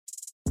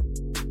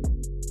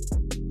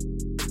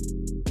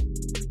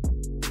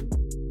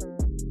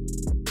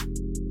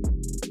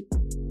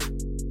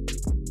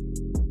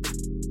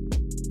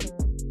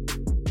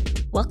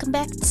Welcome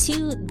back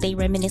to They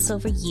Reminisce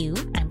Over You.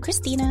 I'm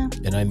Christina.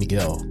 And I'm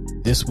Miguel.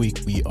 This week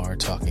we are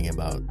talking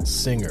about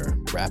singer,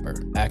 rapper,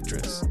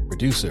 actress,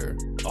 producer,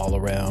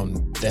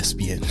 all-around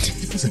thespian,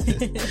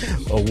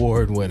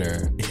 award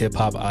winner,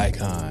 hip-hop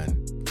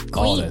icon,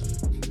 all that.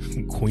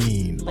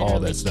 Queen, literally. All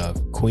that stuff.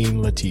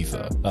 Queen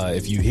Latifah.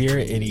 If you hear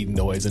any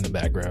noise in the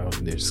background,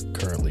 there's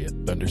currently a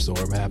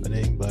thunderstorm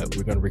happening, but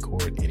we're going to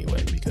record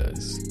anyway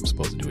because we're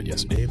supposed to do it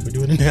yesterday and we're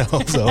doing it now.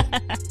 So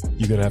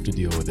you're going to have to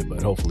deal with it,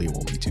 but hopefully it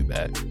won't be too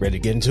bad. Ready to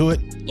get into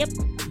it? Yep.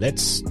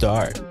 Let's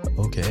start.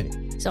 Okay.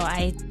 So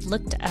I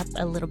looked up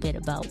a little bit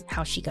about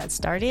how she got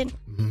started.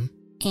 Mm-hmm.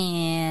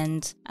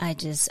 And I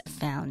just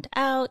found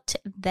out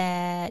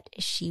that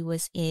she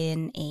was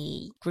in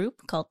a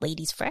group called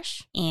Ladies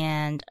Fresh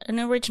and an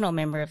original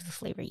member of the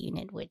Flavor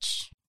Unit,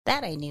 which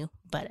that I knew,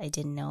 but I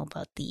didn't know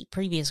about the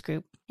previous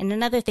group. And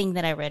another thing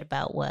that I read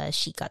about was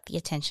she got the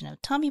attention of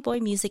Tommy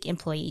Boy Music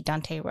employee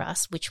Dante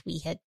Ross, which we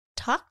had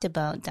talked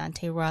about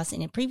Dante Ross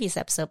in a previous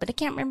episode, but I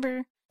can't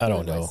remember. I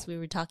don't know. We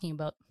were talking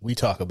about. We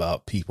talk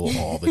about people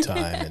all the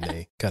time and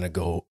they kind of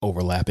go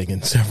overlapping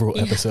in several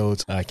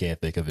episodes. I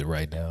can't think of it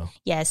right now.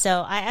 Yeah,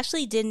 so I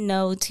actually didn't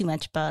know too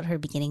much about her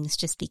beginnings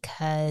just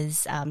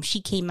because she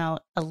came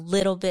out a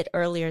little bit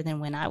earlier than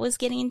when I was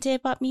getting into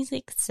hip hop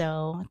music.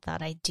 So I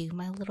thought I'd do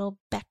my little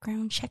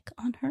background check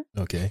on her.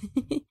 Okay.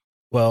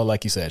 Well,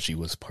 like you said, she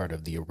was part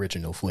of the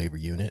original Flavor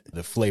Unit.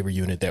 The Flavor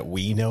Unit that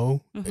we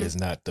know is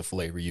not the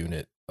Flavor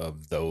Unit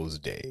of those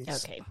days.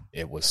 Okay.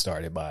 It was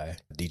started by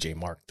DJ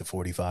Mark, the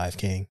 45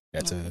 King.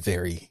 That's a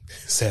very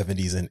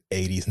 70s and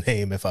 80s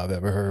name if I've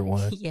ever heard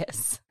one.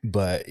 Yes.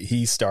 But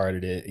he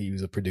started it. He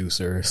was a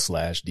producer /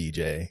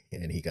 DJ,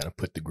 and he kind of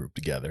put the group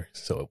together.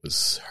 So it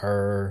was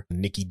her,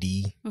 Nikki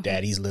D,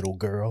 Daddy's Little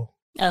Girl.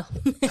 Oh.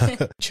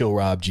 Chill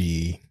Rob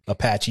G,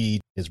 Apache,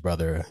 his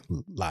brother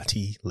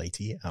Lati,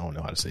 I don't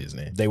know how to say his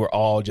name. They were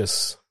all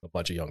just a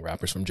bunch of young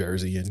rappers from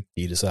Jersey, and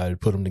he decided to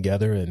put them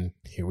together, and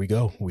here we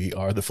go. We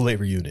are the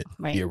Flavor Unit,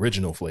 right. The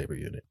original Flavor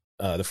Unit.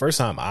 The first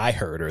time I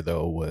heard her,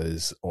 though,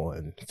 was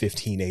on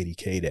 1580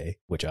 K-Day,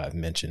 which I've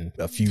mentioned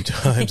a few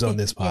times on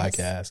this podcast.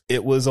 Yes.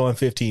 It was on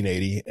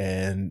 1580,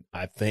 and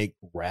I think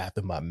Wrath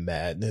of My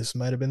Madness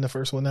might have been the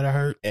first one that I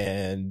heard.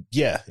 And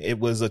yeah, it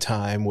was a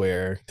time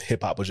where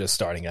hip-hop was just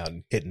starting out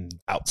and hitting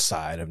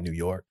outside of New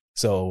York.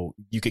 So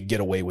you could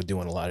get away with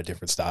doing a lot of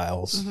different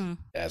styles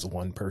as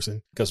one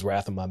person, because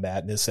Wrath of My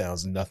Madness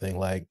sounds nothing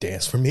like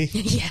Dance For Me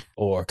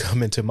or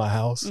Come Into My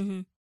House.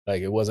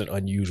 Like, it wasn't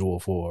unusual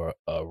for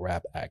a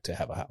rap act to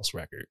have a house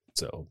record.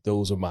 So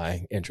those are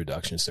my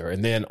introductions to her.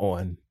 And then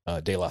on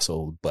De La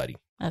Soul, Buddy.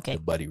 Okay.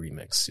 The Buddy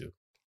remix too.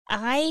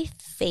 I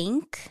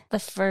think the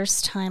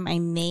first time I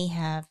may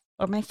have,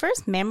 or my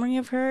first memory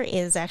of her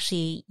is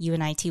actually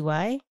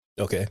UNITY.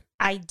 Okay.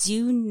 I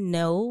do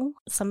know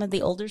some of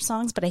the older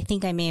songs, but I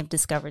think I may have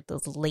discovered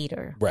those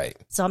later. Right.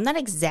 So I'm not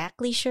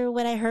exactly sure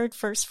what I heard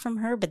first from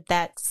her, but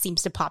that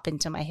seems to pop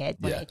into my head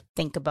when I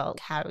think about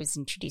how I was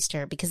introduced to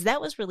her, because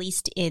that was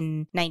released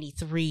in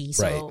 93.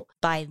 So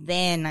by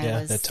then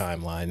I was... that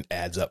timeline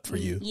adds up for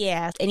you.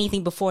 Yeah.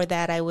 Anything before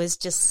that, I was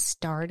just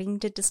starting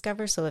to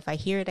discover. So if I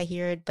hear it, I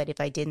hear it. But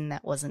if I didn't,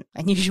 that wasn't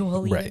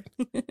unusual either.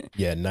 Right.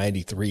 Yeah,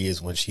 93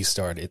 is when she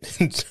started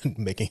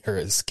making her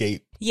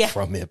escape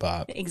from hip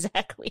hop.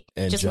 Exactly.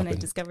 And just when I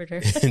discovered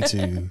her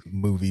into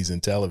movies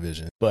and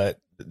television. But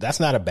that's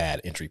not a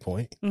bad entry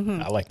point.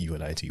 I like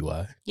UNITY.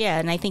 Yeah,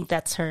 and I think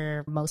that's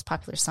her most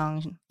popular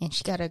song. And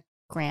she got a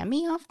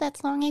Grammy off that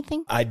song, I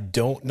think. I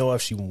don't know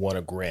if she won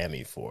a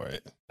Grammy for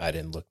it. I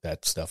didn't look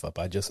that stuff up.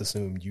 I just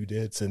assumed you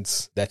did,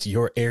 since that's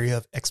your area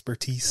of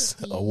expertise,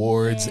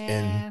 awards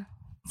and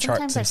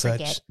charts and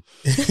such.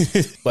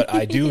 But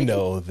I do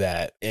know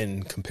that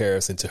in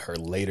comparison to her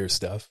later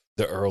stuff,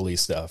 the early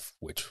stuff,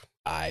 which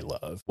I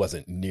love,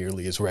 wasn't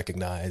nearly as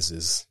recognized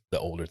as the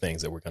older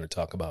things that we're going to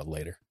talk about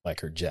later,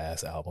 like her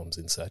jazz albums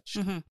and such.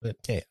 But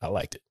hey, I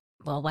liked it.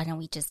 Well, why don't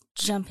we just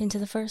jump into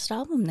the first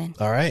album then?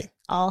 All right.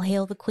 All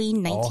Hail the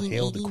Queen, 1989.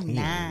 All Hail the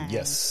Queen.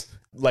 Yes.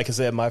 Like I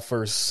said, my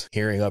first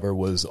hearing of her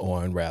was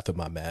on Wrath of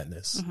My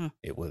Madness.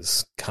 It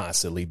was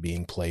constantly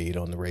being played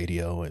on the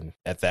radio. And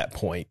at that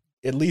point,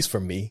 at least for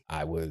me,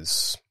 I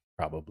was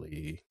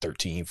probably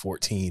 13,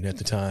 14 at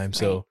the time.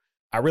 So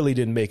I really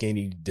didn't make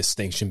any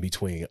distinction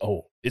between,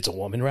 oh, it's a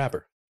woman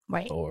rapper.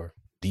 Right. Or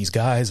these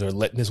guys are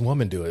letting this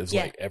woman do it. It's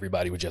like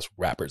everybody was just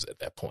rappers at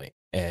that point.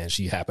 And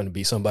she happened to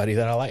be somebody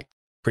that I liked.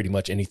 Pretty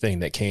much anything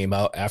that came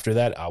out after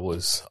that, I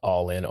was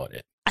all in on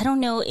it. I don't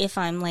know if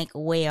I'm like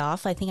way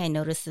off. I think I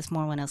noticed this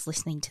more when I was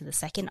listening to the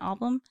second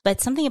album.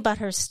 But something about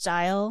her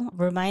style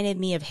reminded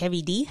me of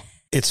Heavy D.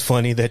 It's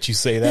funny that you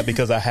say that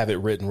because I have it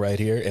written right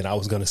here, and I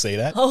was going to say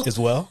that as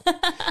well,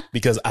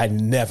 because I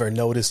never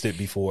noticed it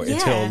before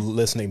until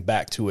listening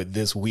back to it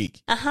this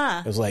week.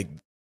 It was like,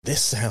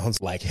 this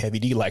sounds like Heavy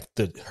D, like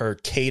her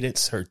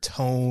cadence, her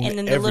tone, and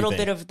then the little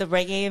bit of the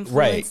reggae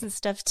influence and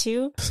stuff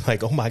too. It's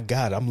like, oh my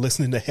God, I'm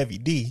listening to Heavy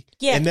D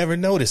and never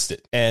noticed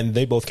it. And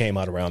they both came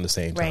out around the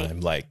same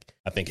time. Like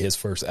I think his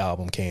first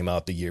album came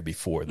out the year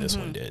before this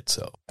one did.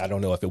 So I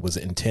don't know if it was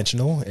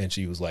intentional and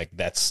she was like,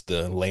 that's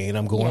the lane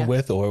I'm going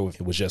with, or if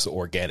it was just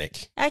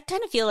organic. I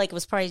kind of feel like it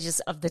was probably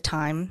just of the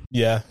time.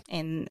 Yeah.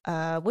 And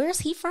where is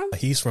he from?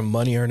 He's from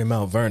Money Earned in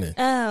Mount Vernon.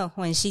 Oh,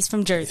 when she's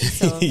from Jersey.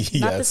 So Yes.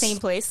 not the same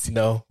place.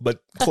 No,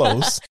 but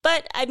close.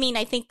 But I mean,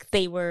 I think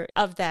they were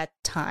of that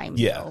time.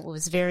 Yeah. It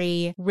was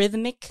very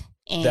rhythmic.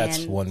 And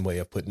that's one way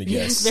of putting it,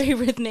 yes. Very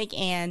rhythmic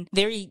and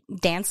very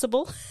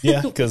danceable.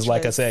 Yeah, because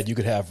like I said, you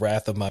could have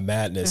Wrath of My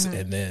Madness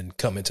and then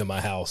Come Into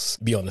My House,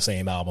 be on the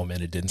same album,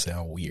 and it didn't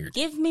sound weird.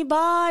 Give me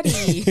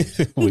body.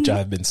 Which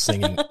I've been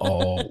singing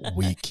all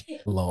week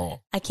long.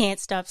 I can't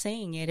stop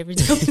saying it every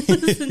time I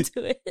listen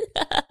to it.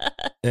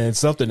 And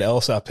something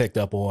else I picked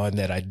up on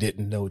that I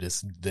didn't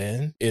notice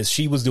then is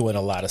she was doing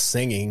a lot of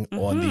singing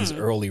on these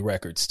early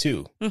records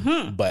too.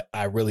 But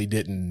I really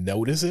didn't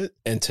notice it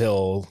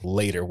until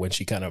later when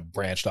she kind of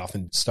branched off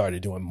and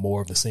started doing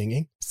more of the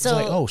singing. So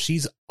it's like, oh,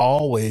 she's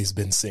always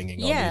been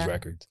singing on these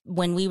records.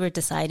 When we were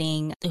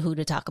deciding who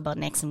to talk about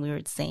next and we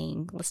were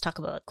saying, let's talk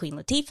about Queen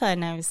Latifah.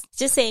 And I was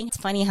just saying, it's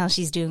funny how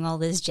she's doing all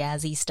this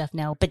jazzy stuff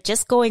now. But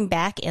just going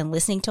back and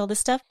listening to all this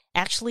stuff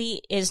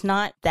actually is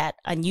not that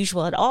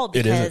unusual at all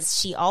because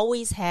she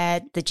always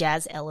had the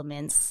jazz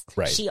elements.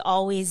 Right. She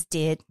always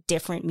did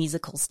different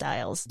musical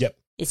styles. Yep.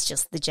 It's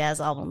just the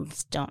jazz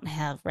albums don't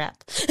have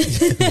rap.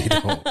 They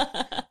don't.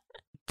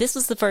 This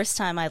was the first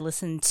time I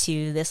listened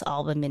to this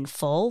album in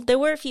full. There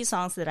were a few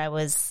songs that I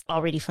was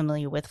already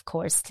familiar with, of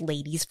course.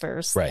 Ladies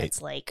First. Right.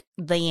 It's like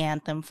the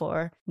anthem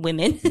for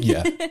women.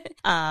 Yeah.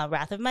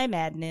 Wrath of My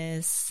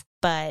Madness.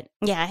 But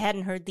yeah, I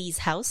hadn't heard these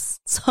house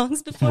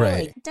songs before.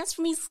 Right. Like, Dance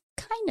for Me is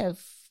kind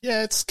of...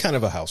 Yeah, it's kind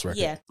of a house record.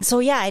 Yeah. So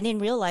yeah, I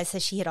didn't realize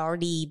that she had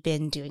already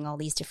been doing all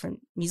these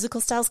different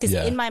musical styles. Because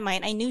in my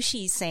mind, I knew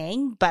she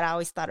sang, but I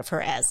always thought of her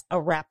as a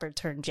rapper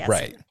turned jazz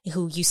singer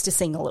who used to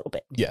sing a little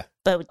bit. Yeah.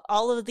 But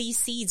all of these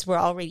seeds were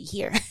already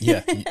here.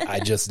 Yeah,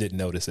 I just didn't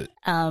notice it.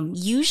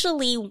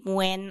 Usually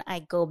when I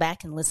go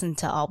back and listen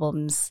to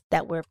albums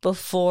that were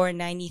before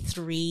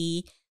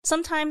 93,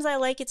 sometimes I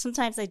like it,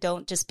 sometimes I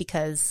don't, just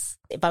because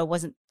if I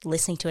wasn't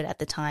listening to it at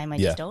the time, I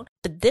just don't.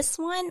 But this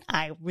one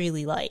I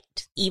really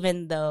liked,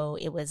 even though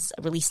it was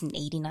released in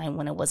 89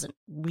 when I wasn't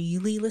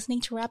really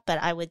listening to rap,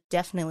 but I would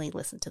definitely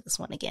listen to this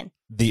one again.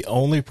 The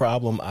only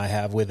problem I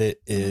have with it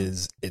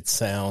is it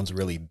sounds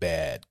really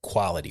bad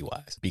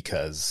quality-wise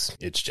because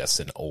it's just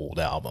an old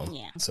album.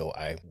 Yeah. So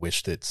I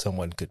wish that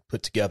someone could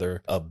put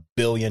together $1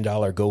 billion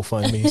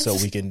GoFundMe so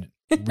we can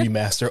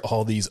remaster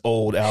all these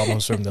old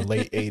albums from the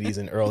late 80s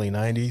and early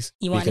 90s.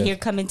 You want to hear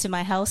Come Into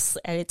My House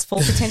at its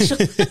full potential?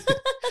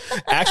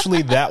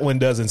 Actually, that one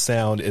doesn't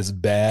sound as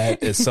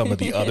bad as some of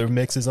the other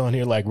mixes on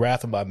here, like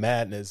Wrath of My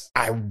Madness.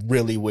 I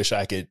really wish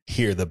I could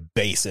hear the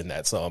bass in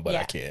that song, but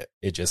I can't.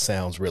 It just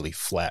sounds really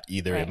flat,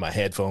 either in my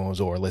headphones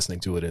or listening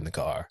to it in the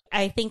car.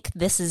 I think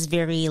this is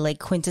very like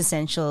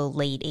quintessential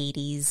late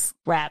 80s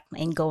rap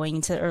and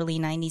going to early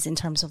 90s in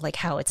terms of like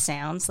how it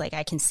sounds. Like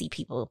I can see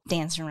people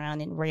dancing around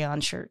in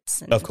rayon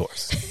shirts. And, of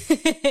course.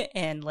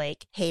 And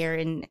like hair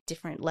in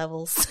different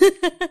levels.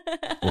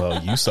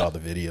 Well, you saw the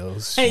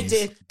videos. I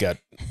did. Got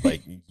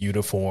like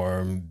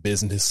uniform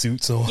business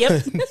suits on.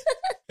 Yep.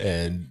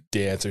 And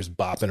dancers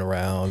bopping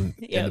around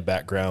in the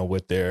background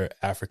with their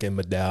African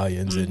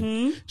medallions.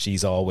 And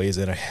she's always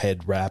in her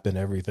head wrap and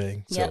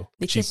everything. So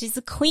because she's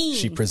a queen.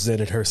 She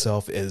presented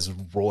herself as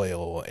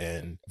royal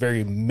and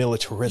very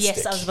militaristic.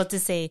 Yes, I was about to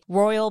say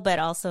royal, but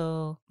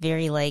also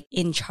very like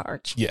in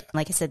charge. Yeah.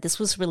 Like I said, this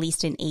was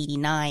released in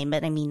 89,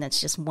 but I mean, that's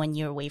just 1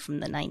 year away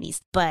from the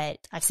 90s. But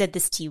I've said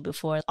this to you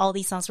before. All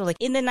these songs were like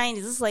in the 90s.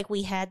 This is like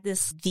we had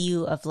this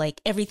view of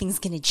like everything's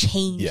going to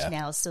change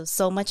now.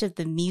 So much of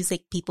the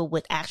music people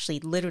would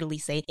actually literally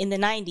say in the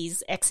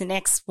 90s, X and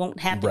X won't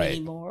happen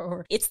anymore.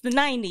 Or it's the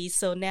 90s.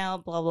 So now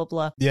blah, blah,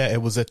 blah. Yeah,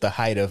 it was at the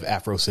height of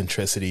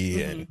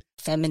Afrocentricity and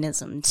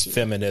feminism too.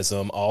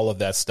 Feminism, all of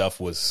that stuff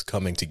was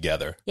coming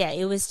together. Yeah,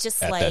 it was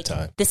just at like, that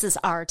time. This is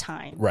our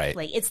time. Right.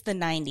 Like, it's the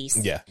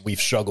 90s. Yeah,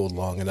 we've struggled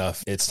long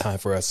enough. It's time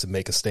for us to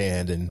make a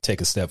stand and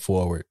take a step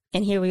forward.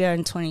 And here we are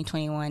in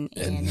 2021.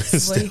 And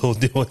still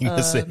doing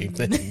the same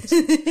things.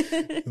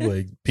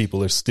 Like,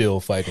 people are still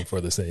fighting for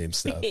the same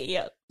stuff.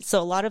 Yeah. So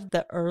a lot of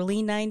the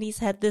early 90s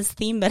had this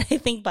theme, but I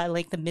think by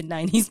like the mid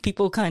 90s,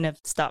 people kind of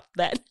stopped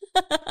that.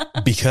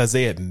 Because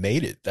they had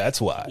made it.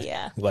 That's why.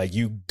 Yeah. Like,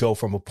 you go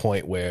from a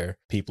point where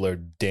people are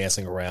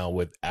dancing around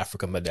with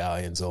African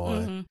medallions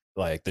on.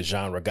 Like, the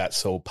genre got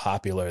so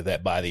popular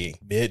that by the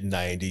mid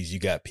 90s, you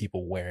got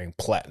people wearing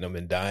platinum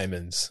and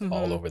diamonds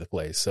all over the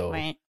place. So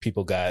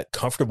people got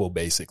comfortable,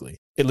 basically,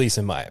 at least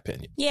in my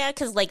opinion. Yeah,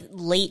 because like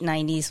late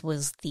 90s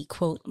was the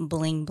quote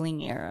bling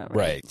bling era.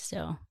 Right.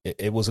 So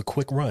it was a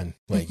quick run.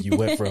 Like, you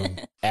went from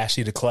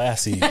ashy to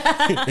classy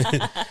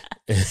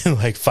in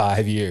like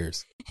 5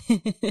 years.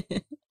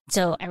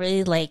 So I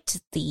really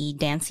liked the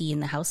Dancey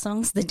and the house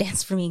songs. The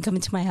Dance for Me and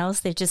Coming to My House.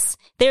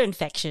 They're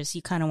infectious.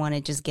 You kind of want to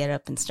just get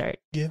up and start.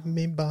 Give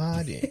me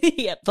body.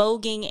 Yeah,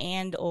 voguing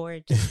and or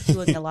just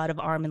doing a lot of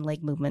arm and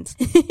leg movements.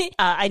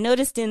 I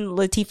noticed in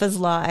Latifah's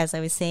Law, as I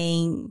was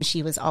saying,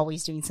 she was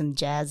always doing some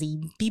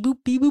jazzy beep boop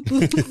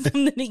boop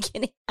from the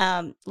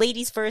beginning.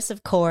 Ladies first,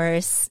 of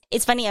course.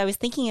 It's funny, I was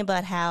thinking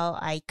about how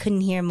I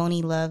couldn't hear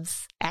Moni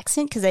Love's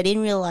accent because I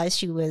didn't realize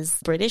she was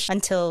British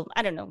until,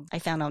 I don't know, I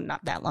found out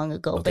not that long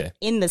ago. Okay. But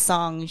in the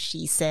song,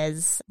 she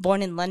says,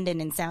 born in London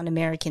and sound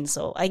American.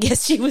 So I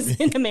guess she was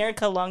in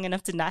America long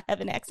enough to not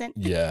have an accent.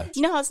 Yeah.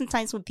 You know how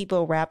sometimes when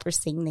people rap or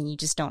sing, then you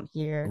just don't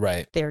hear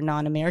Right. their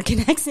non-American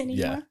accent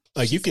anymore? Yeah.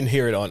 Like you can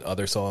hear it on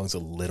other songs a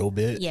little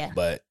bit, Yeah.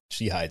 but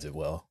she hides it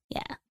well.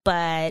 Yeah.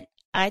 But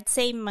I'd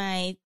say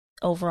my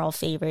overall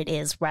favorite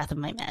is Wrath of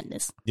My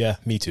Madness. Yeah,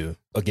 me too.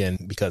 Again,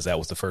 because that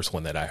was the first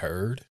one that I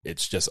heard,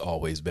 it's just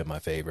always been my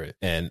favorite.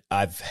 And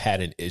I've had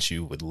an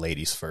issue with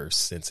Ladies First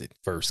since it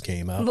first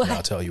came out. What? And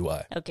I'll tell you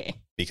why. Okay.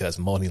 Because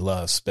Moni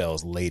Love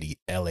spells lady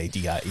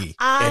Ladie. I-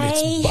 And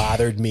it's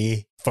bothered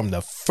me from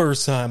the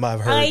first time I've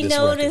heard I this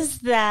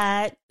noticed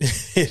that.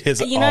 It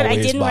has You know what? I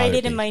always didn't write bothered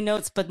it in me. my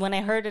notes, but when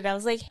I heard it, I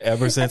was like,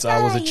 Ever since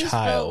I was a thought you spelled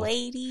child.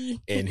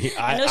 lady. And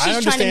I know I she's trying to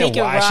understand make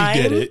it why rhyme.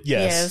 she did it.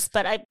 Yes.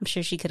 But I'm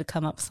sure she could have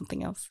come up with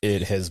something else.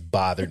 It has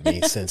bothered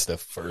me since the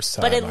first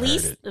time But I at heard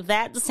least it.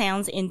 that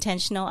sounds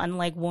intentional,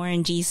 unlike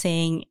Warren G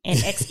saying an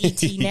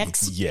XET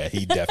next. Yeah,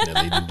 he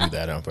definitely didn't do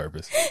that on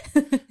purpose.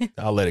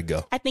 I'll let it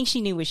go. I think she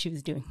knew what she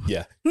was doing.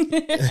 Yeah.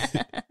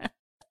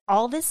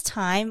 All this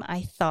time,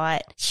 I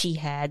thought she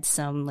had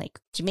some like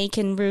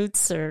Jamaican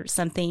roots or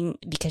something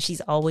because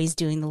she's always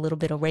doing the little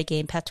bit of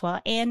reggae and patois.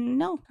 And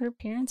no, her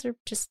parents are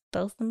just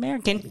both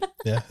American.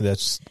 Yeah,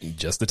 that's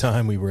just the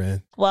time we were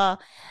in.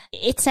 Well,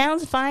 it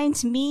sounds fine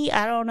to me.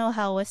 I don't know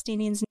how West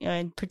Indians,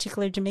 in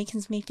particular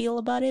Jamaicans, may feel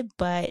about it,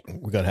 but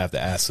We're going to have to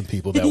ask some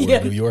people that were Yeah.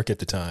 in New York at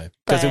the time.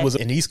 Because it But- was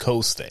an East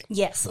Coast thing.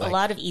 yes, Like, a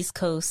lot of East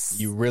Coast.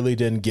 You really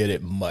didn't get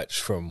it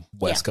much from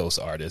West Coast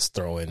artists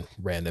throwing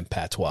random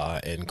patois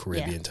and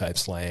Caribbean type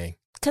slang.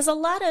 Because a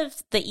lot of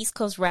the East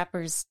Coast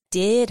rappers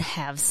did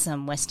have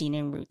some West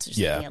Indian roots or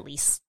something, Yeah. at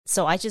least.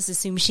 So I just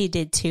assumed she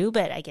did too,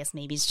 but I guess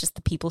maybe it's just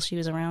the people she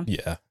was around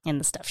Yeah, and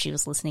the stuff she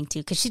was listening to,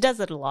 because she does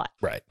it a lot.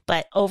 right.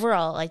 But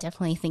overall, I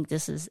definitely think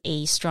this is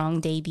a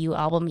strong debut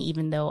album,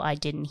 even though I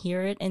didn't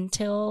hear it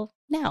until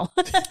now.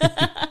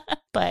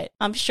 But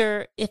I'm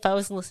sure if I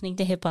was listening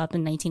to hip hop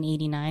in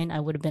 1989, I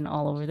would have been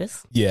all over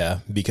this. Yeah,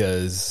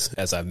 because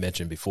as I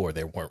mentioned before,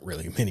 there weren't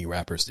really many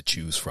rappers to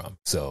choose from.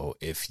 So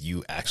if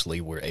you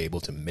actually were able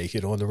to make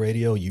it on the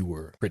radio, you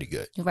were pretty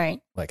good.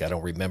 Right. Like, I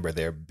don't remember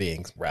there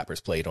being rappers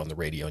played on the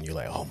radio and you're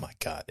like, oh my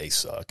God, they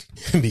suck.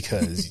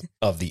 Because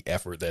of the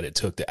effort that it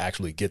took to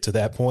actually get to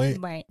that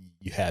point. Right.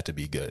 You had to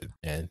be good.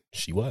 And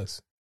she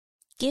was.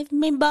 Give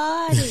me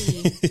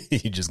body.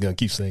 You're just going to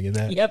keep singing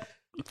that? Yep.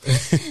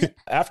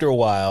 After a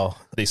while,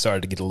 they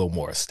started to get a little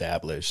more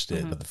established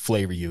and Mhm. the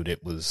flavor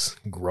unit was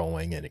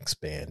growing and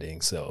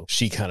expanding. So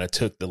she kind of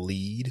took the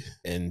lead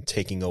in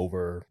taking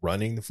over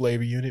running the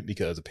flavor unit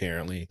because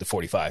apparently the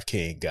 45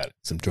 King got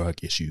some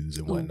drug issues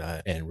and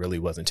whatnot and really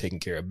wasn't taking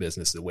care of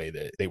business the way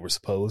that they were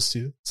supposed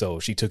to. So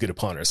she took it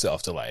upon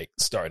herself to like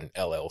start an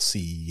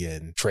LLC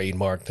and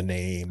trademark the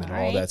name and all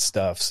Alright. that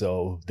stuff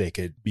so they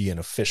could be an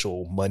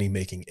official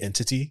money-making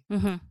entity.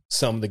 Hmm.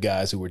 Some of the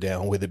guys who were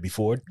down with it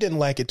before didn't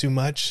like it too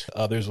much.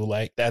 Others were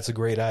like, that's a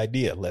great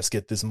idea. Let's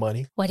get this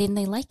money. Why didn't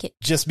they like it?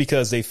 Just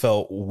because they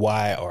felt,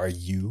 why are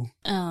you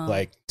Oh.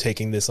 like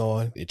taking this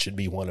on? It should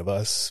be one of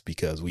us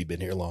because we've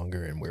been here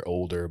longer and we're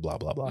older, blah,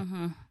 blah, blah.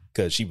 Hmm.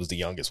 Because she was the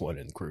youngest one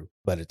in the crew.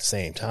 But at the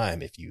same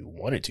time, if you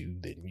wanted to,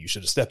 then you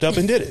should have stepped up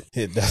and did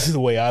it. That's the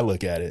way I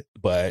look at it.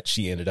 But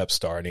she ended up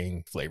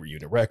starting Flavor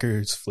Unit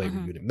Records, Flavor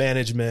Mhm. Unit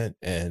Management.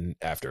 And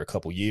after a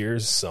couple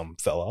years, some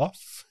fell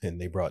off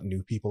and they brought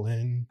new people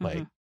in,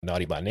 like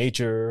Naughty by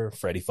Nature,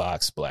 Freddie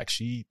Fox, Black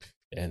Sheep.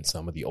 And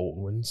some of the old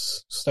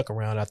ones stuck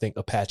around. I think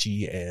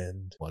Apache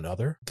and one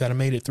other kind of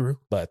made it through.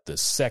 But the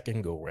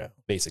second go round,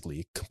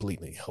 basically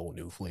completely whole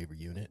new flavor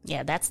unit.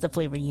 Yeah, that's the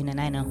flavor unit,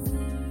 I know.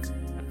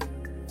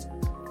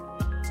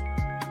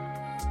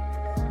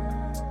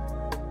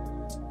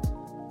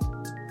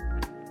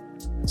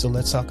 So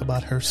let's talk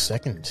about her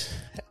second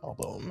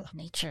album.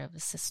 Nature of a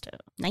Sister,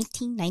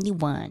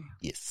 1991.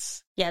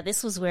 Yes. Yeah,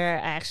 this was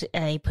where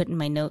I put in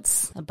my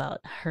notes about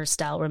her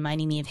style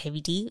reminding me of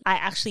Heavy D. I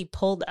actually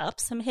pulled up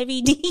some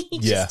Heavy D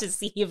just Yeah. to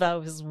see if I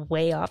was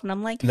way off, and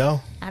I'm like,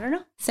 No, I don't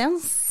know.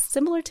 Sounds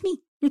similar to me.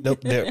 nope.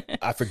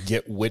 I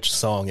forget which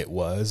song it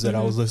was that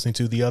I was listening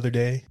to the other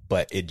day,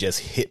 but it just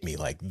hit me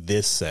like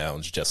this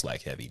sounds just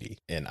like Heavy D.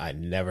 And I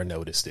never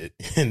noticed it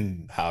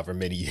in however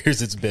many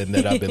years it's been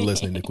that I've been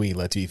listening to Queen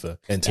Latifah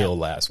until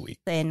last week.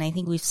 And I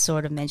think we've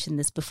sort of mentioned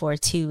this before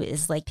too,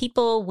 is like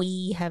people,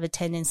 we have a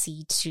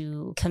tendency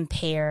to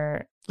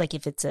compare, like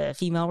if it's a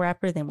female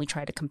rapper, then we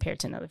try to compare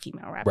to another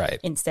female rapper. Right.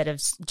 Instead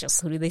of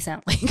just who do they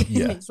sound like?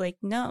 Yeah. It's like,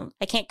 no,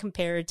 I can't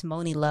compare it to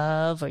Moni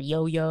Love or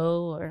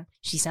Yo-Yo, or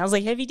she sounds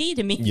like Heavy D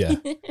to me. Yeah.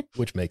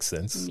 Which makes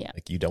sense. Yeah.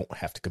 Like you don't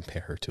have to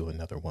compare her to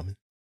another woman.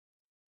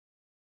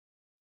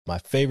 My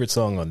favorite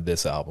song on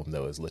this album,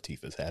 though, is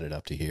Latifah's Had It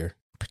Up to Here.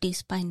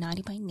 Produced by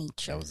Naughty by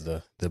Nature. That was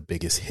the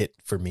biggest hit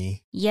for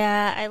me.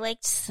 Yeah, I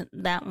liked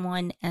that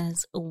one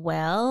as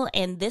well.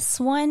 And this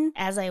one,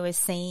 as I was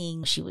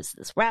saying, she was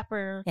this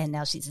rapper and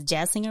now she's a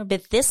jazz singer.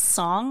 But this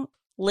song,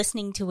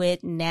 listening to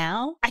it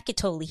now, I could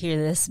totally hear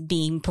this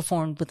being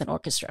performed with an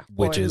orchestra.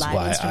 Which is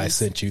why I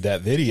sent you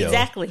that video.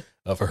 Exactly.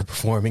 Of her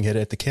performing it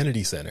at the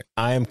Kennedy Center.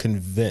 I am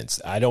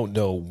convinced, I don't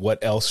know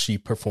what else she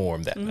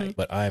performed that night,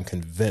 but I am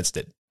convinced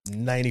that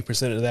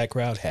 90% of that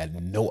crowd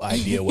had no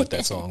idea what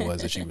that song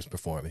was that she was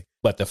performing.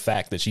 But the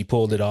fact that she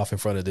pulled it off in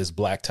front of this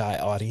black tie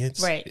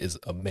audience is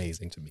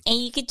amazing to me. And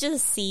you could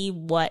just see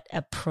what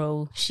a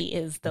pro she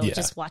is, though,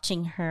 just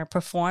watching her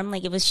perform.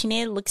 Like, she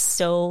made it look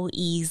so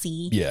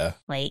easy. Yeah.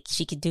 Like,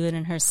 she could do it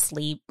in her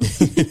sleep.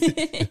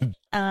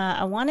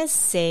 I want to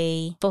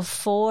say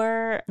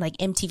before, like,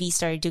 MTV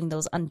started doing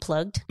those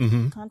unplugged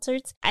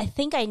concerts, I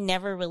think I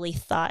never really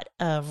thought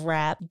of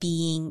rap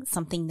being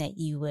something that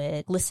you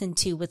would listen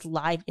to with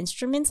live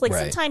instruments. Like,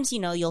 sometimes,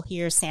 you'll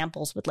hear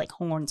samples with, like,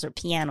 horns or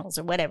pianos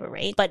or whatever,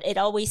 right? But it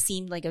always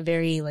seemed like a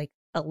very, like,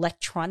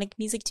 electronic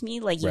music to me.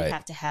 Like, you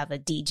have to have a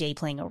DJ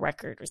playing a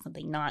record or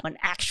something, not an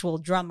actual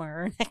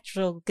drummer or an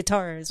actual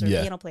guitarist or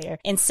piano player.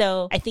 And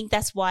so I think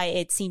that's why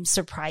it seems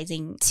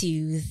surprising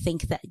to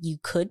think that you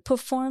could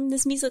perform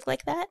this music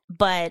like that.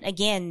 But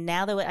again,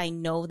 now that I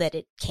know that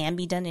it can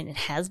be done and it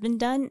has been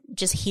done,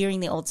 just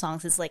hearing the old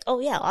songs is like, oh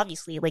yeah,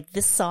 obviously, like,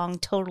 this song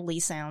totally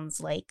sounds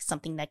like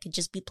something that could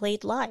just be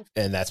played live.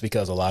 And that's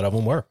because a lot of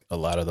them were. A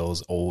lot of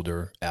those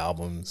older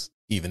albums,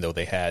 even though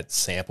they had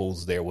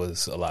samples, there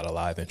was a lot of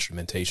live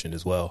instrumentation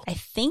as well. I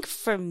think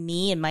for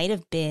me, it might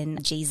have been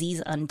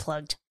Jay-Z's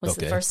Unplugged was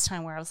the first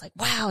time where I was like,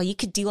 wow, you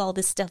could do all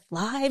this stuff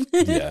live.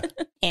 Yeah.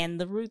 And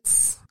The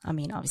Roots, I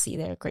mean, obviously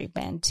they're a great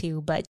band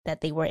too, but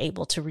that they were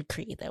able to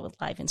recreate that with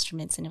live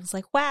instruments. And it was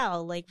like,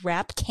 wow, like,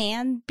 rap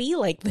can be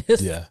like this.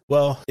 Yeah.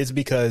 Well, it's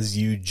because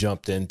you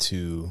jumped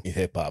into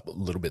hip hop a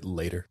little bit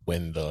later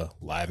when the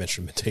live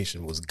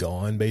instrumentation was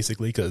gone,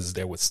 basically, because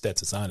there was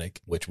Stetsasonic,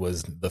 which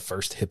was the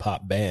first hip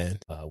hop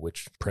band,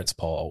 which Prince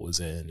Paul was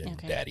in and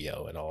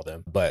Daddy-O and all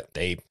them. But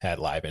they had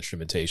live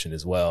instrumentation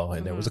as well.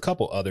 And there was a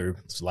couple other,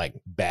 like,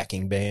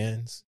 backing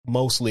bands,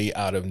 mostly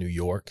out of New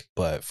York.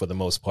 But for the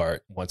most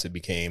part, once it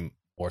became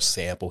more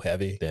sample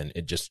heavy, then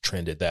it just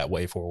trended that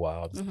way for a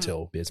while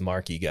until Biz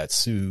Markie got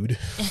sued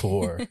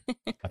for,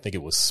 I think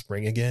it was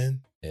Spring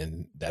Again.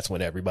 And that's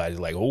when everybody's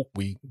like, oh,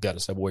 we got to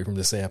step away from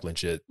the sampling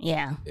shit.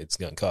 Yeah. It's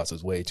going to cost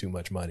us way too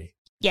much money.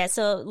 Yeah,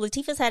 so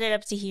Latifah's Had It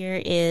Up to Here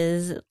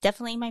is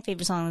definitely my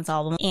favorite song on this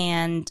album.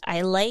 And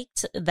I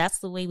liked That's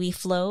the Way We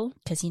Flow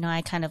because,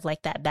 I kind of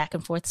like that back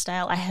and forth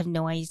style. I have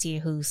no idea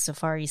who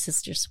Safari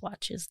Sister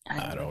Swatch is.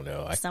 I don't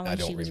know. Someone I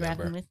don't she was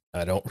remember. rapping with.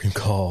 I don't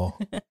recall.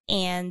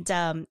 And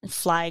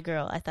Fly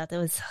Girl, I thought that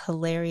was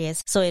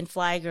hilarious. So in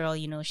Fly Girl,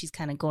 she's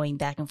kind of going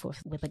back and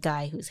forth with a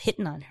guy who's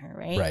hitting on her,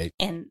 right? Right.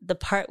 And the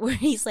part where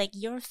he's like,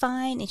 you're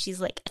fine. And she's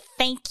like,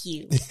 thank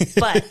you.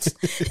 But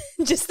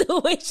just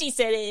the way she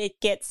said it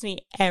gets me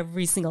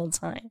every single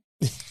time.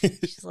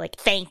 She's like,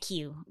 thank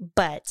you,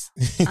 but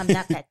I'm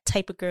not that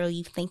type of girl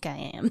you think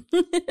I am.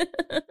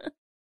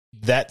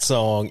 That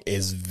song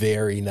is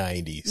very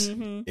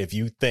 90s. If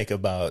you think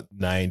about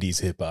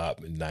 90s hip hop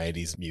and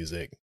 90s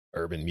music,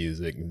 urban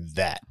music,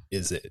 that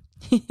is it.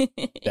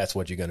 That's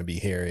what you're going to be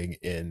hearing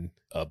in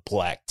a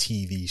black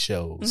TV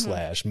show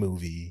 /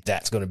 movie.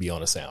 That's going to be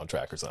on a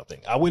soundtrack or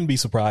something. I wouldn't be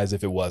surprised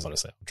if it was on a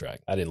soundtrack.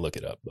 I didn't look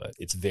it up, but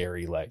it's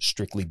very like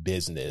Strictly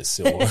Business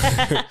or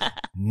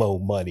Mo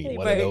Money,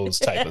 one of those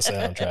type of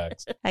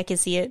soundtracks. I can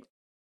see it.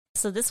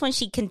 So this one,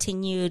 she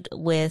continued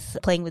with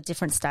playing with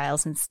different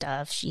styles and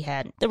stuff. She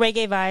had the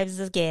reggae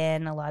vibes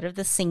again, a lot of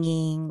the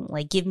singing,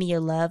 like Give Me Your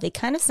Love. It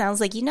kind of sounds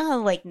like,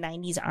 how like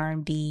 90s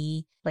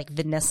R&B, like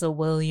Vanessa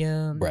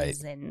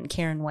Williams and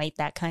Karen White,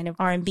 that kind of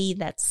R&B.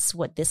 That's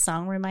what this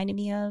song reminded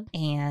me of.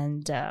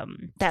 And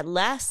that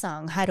last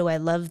song, How Do I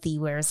Love Thee,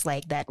 where it's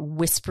like that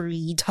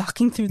whispery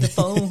talking through the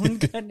phone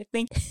kind of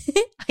thing.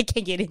 I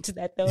can't get into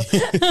that though.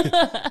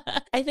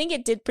 I think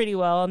it did pretty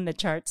well on the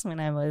charts when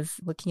I was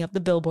looking up the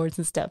billboards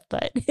and stuff.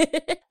 But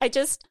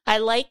I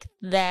like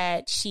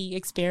that she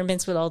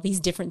experiments with all these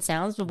different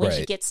sounds. But when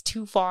she gets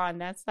too far on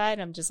that side,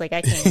 I'm just like,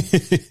 I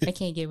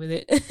can't get with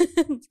it.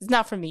 It's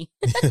not for me.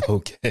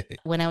 Okay.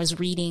 When I was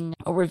reading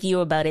a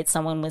review about it,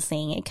 someone was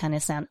saying it kind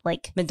of sounded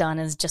like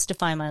Madonna's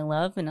Justify My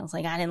Love. And I was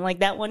like, I didn't like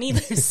that one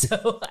either.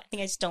 So I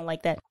think I just don't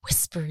like that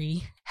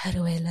whispery, how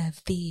do I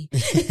love thee?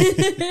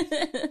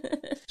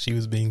 She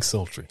was being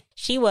sultry.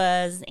 She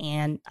was,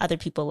 and other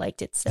people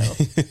liked it. So,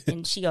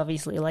 and she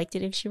obviously liked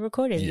it if she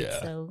recorded it.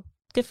 So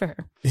good for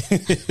her.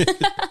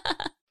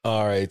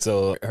 All right,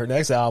 so her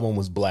next album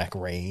was Black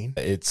Rain.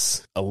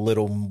 It's a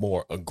little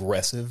more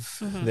aggressive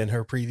than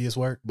her previous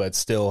work, but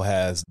still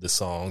has the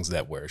songs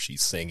that where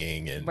she's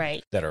singing and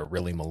that are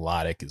really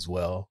melodic as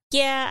well.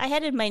 Yeah, I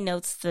had in my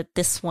notes that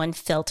this one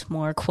felt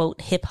more,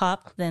 quote, hip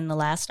hop than the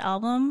last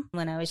album.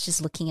 When I was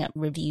just looking at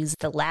reviews,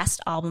 the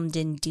last album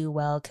didn't do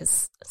well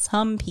because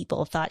some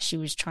people thought she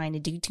was trying to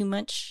do too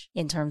much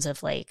in terms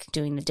of like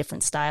doing the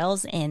different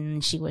styles,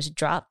 and she was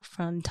dropped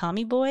from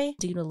Tommy Boy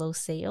due to low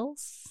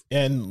sales.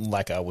 And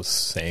like I was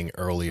saying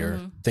earlier,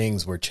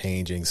 things were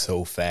changing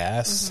so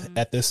fast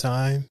at this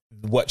time.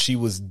 What she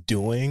was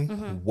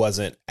doing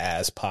wasn't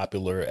as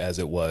popular as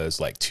it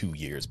was like 2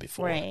 years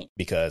before. Right.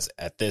 Because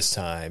at this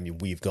time,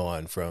 we've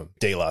gone from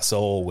De La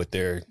Soul with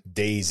their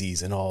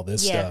daisies and all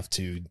this stuff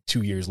to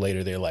 2 years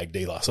later, they're like,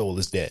 De La Soul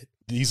is dead.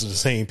 These are the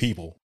same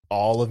people.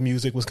 All of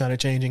music was kind of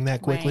changing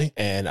that quickly. Right.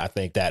 And I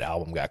think that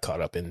album got caught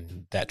up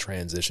in that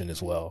transition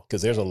as well.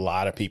 Because there's a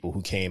lot of people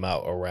who came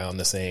out around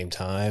the same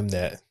time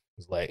that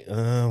was like,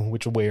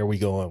 which way are we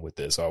going with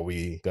this? Are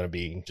we going to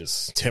be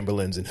just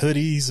Timberlands and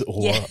hoodies,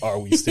 or are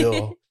we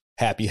still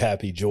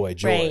happy, joy?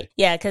 Right.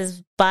 Yeah,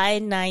 because by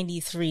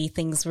 93,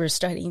 things were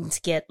starting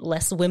to get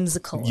less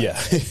whimsical. Yeah.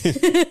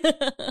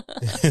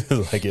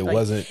 Like it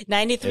wasn't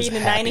 93 to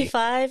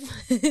 95,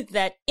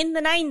 that in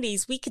the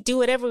 90s, we could do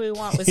whatever we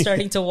want was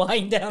starting to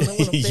wind down a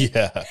little bit.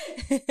 Yeah.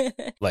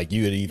 Like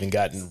you had even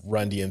gotten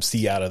Run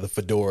DMC out of the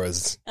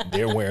fedoras.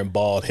 They're wearing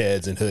bald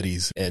heads and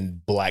hoodies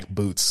and black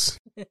boots.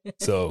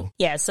 So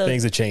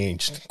things have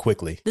changed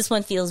quickly. This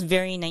one feels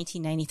very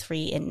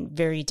 1993 and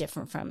very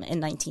different from a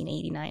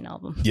 1989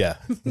 album. Yeah,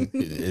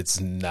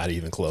 it's not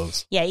even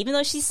close. Yeah, even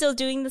though she's still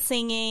doing the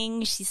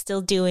singing, she's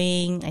still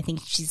doing, I think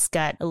she's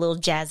got a little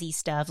jazzy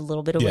stuff, a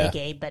little bit of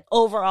reggae, but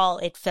overall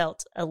it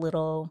felt a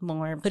little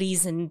more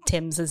hoodies and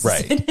Tims.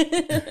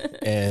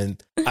 Right.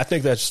 And I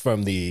think that's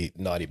from the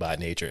Naughty by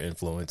Nature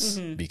influence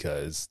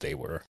because they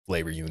were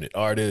Flavor Unit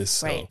artists.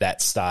 So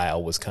that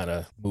style was kind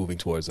of moving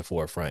towards the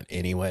forefront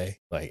anyway.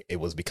 Like it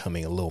was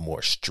becoming a little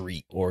more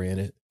street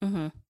oriented.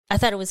 I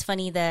thought it was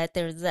funny that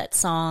there's that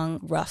song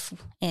Rough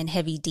and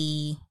Heavy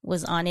D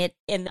was on it.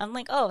 And I'm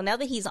like, oh, now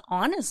that he's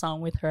on a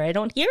song with her, I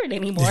don't hear it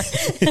anymore.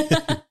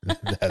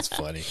 That's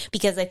funny.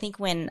 Because I think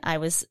when I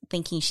was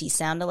thinking she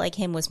sounded like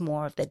him was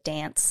more of the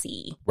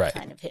dancey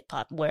kind of hip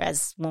hop.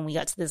 Whereas when we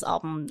got to this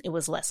album, it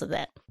was less of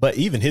that. But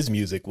even his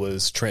music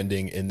was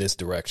trending in this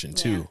direction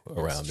too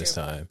around this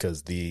time.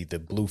 Because the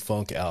Blue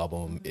Funk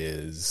album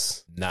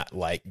is not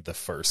like the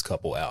first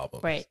couple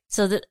albums. Right.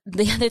 So the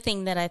other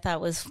thing that I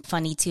thought was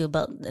funny too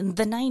about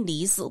the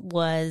 90s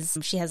was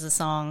she has a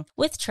song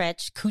with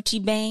Tretch,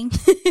 Coochie Bang,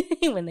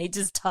 when they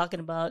just talking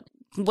about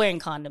wearing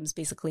condoms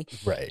basically.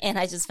 Right. And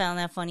I just found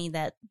that funny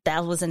that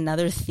was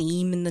another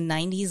theme in the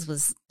 90s,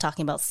 was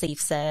talking about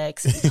safe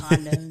sex and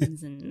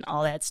condoms and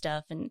all that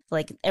stuff. And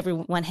like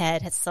everyone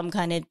had some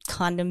kind of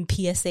condom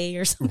PSA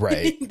or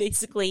something,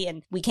 basically.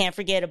 And we can't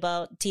forget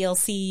about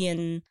TLC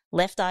and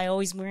Left Eye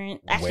always wearing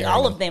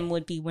all of them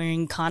would be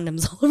wearing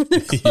condoms all over their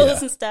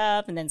clothes and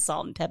stuff. And then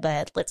Salt and Pepper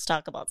had Let's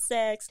Talk About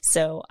Sex.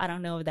 So I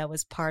don't know if that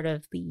was part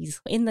of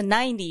these. In the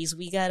 90s,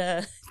 we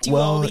gotta do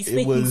all these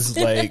things. Well, it was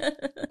like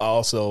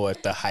also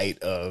at the height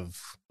of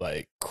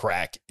like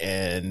crack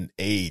and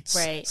AIDS.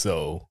 Right.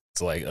 So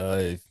it's like,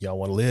 if y'all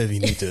want to live, you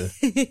need to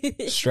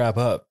strap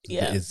up.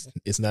 Yeah.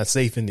 It's not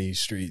safe in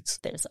these streets.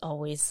 There's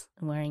always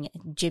wearing a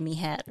Jimmy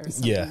hat or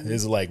something. Yeah,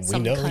 it's like, we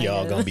know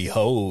y'all gonna be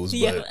hoes,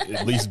 but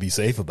at least be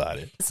safe about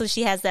it. So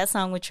she has that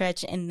song with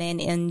Tretch, and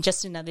then in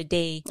Just Another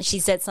Day, she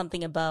said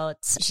something about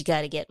she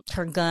got to get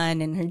her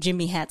gun and her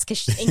Jimmy hats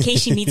in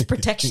case she needs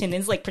protection. And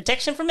it's like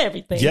protection from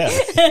everything. Yeah.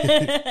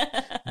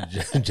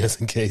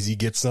 Just in case you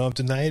get some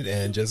tonight,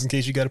 and just in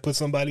case you got to put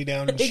somebody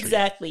down in the street.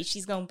 Exactly.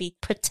 She's going to be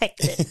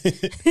protected.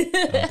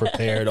 I'm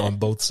prepared on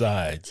both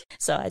sides.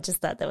 So I just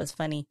thought that was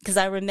funny because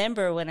I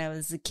remember when I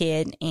was a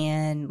kid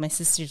and my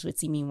sisters would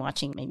see me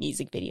watching my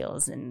music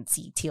videos and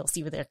see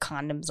TLC with their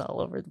condoms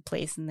all over the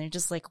place. And they're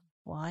just like,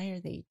 why are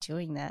they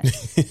doing that?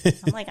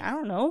 I'm like, I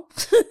don't know.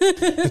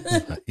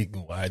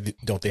 Why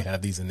don't they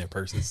have these in their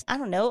purses? I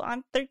don't know.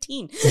 I'm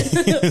 13.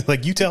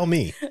 Like, you tell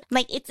me.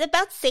 Like, it's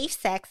about safe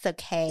sex,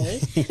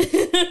 okay?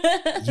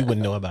 You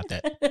wouldn't know about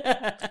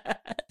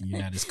that. You're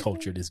not as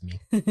cultured as me.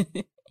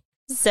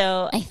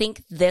 So I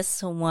think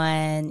this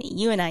one,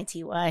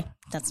 UNITY,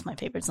 that's my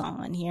favorite song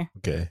on here.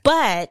 Okay.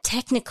 But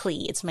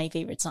technically, it's my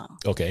favorite song.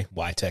 Okay.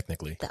 Why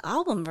technically? The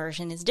album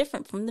version is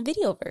different from the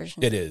video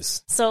version. It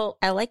is. So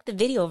I like the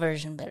video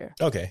version better.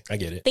 Okay. I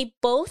get it. They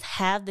both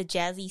have the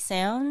jazzy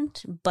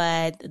sound,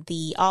 but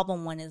the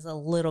album one is a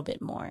little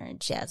bit more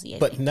jazzy.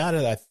 But now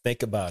that I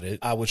think about it,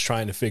 I was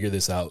trying to figure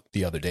this out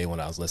the other day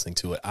when I was listening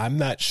to it. I'm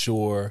not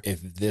sure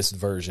if this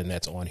version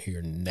that's on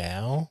here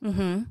now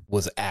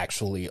was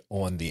actually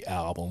on the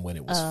album when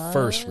it was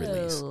first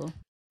released.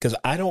 Because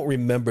I don't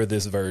remember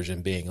this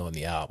version being on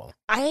the album.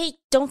 I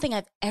don't think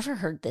I've ever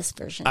heard this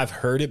version. I've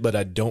heard it, but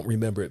I don't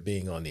remember it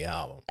being on the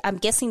album. I'm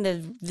guessing the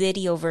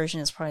video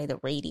version is probably the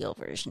radio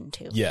version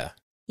too. Yeah.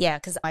 Yeah,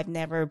 because I've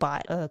never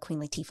bought a Queen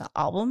Latifah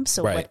album.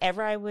 So Right.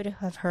 whatever I would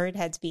have heard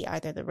had to be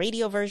either the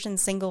radio version,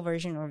 single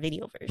version, or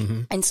video version.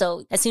 Mhm. And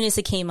so as soon as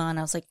it came on,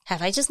 I was like,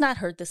 have I just not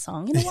heard this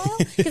song in a while?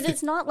 Because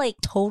it's not like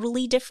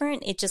totally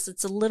different.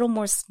 It's a little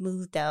more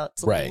smoothed out.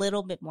 It's a Right.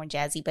 little bit more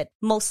jazzy, but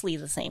mostly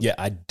the same. Yeah,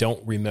 I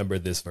don't remember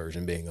this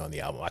version being on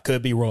the album. I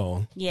could be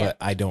wrong, Yeah. but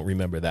I don't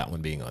remember that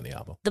one being on the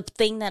album. The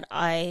thing that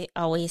I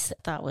always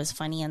thought was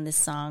funny on this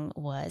song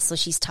was, so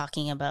she's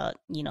talking about,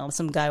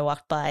 some guy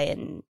walked by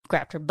and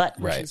grabbed her butt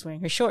when Right. she was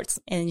wearing her shorts.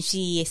 And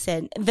she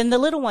said, then the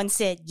little one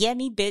said, yeah,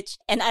 me, bitch.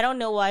 And I don't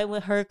know why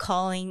with her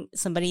calling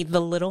somebody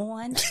the little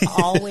one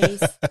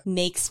always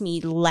makes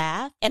me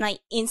laugh. And I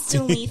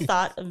instantly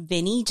thought of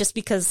Vinny just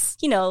because,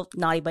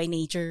 Naughty by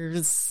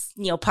Nature's,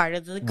 part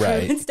of the crew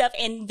Right. and stuff.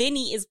 And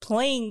Vinny is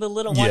playing the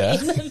little one Yeah,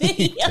 in the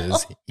video.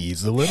 because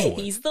he's the little one.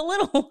 He's the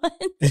little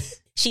one.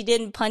 She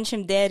didn't punch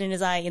him dead in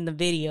his eye in the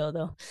video,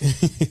 though.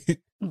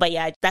 But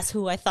yeah, that's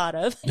who I thought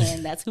of,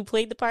 and that's who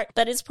played the part.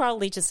 But it's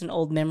probably just an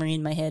old memory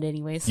in my head,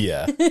 anyways.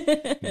 Yeah,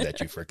 that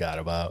you forgot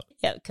about.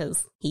 Yeah,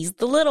 because he's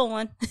the little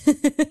one.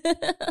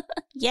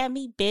 Yeah,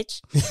 me, bitch.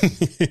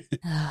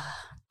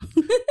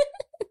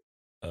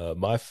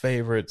 My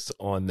favorites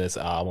on this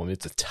album,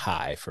 it's a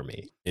tie for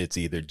me. It's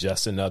either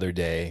Just Another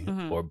Day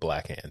Mhm. or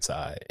Black Hand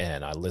Side.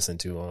 And I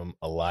listened to them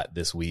a lot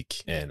this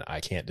week, and I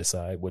can't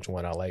decide which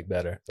one I like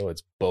better. So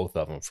it's both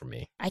of them for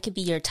me. I could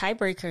be your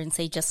tiebreaker and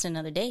say Just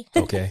Another Day.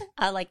 Okay.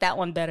 I like that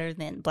one better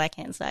than Black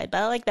Hand Side,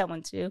 but I like that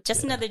one too.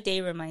 Just Yeah. Another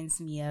Day reminds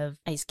me of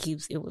Ice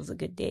Cube's It Was a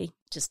Good Day.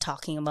 Just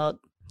talking about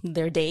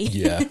their day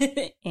Yeah.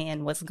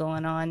 and what's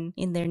going on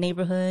in their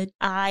neighborhood.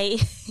 I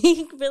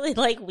really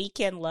like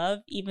Weekend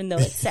Love, even though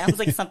it sounds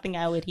like something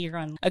I would hear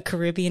on a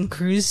Caribbean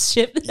cruise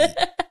ship.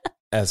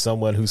 As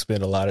someone who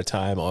spent a lot of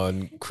time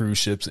on cruise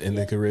ships in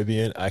the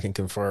Caribbean, I can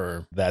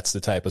confirm that's the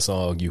type of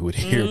song you would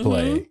hear Mhm.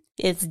 play.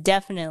 It's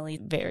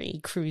definitely very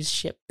cruise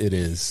ship. It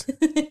is.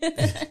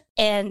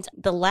 And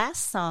the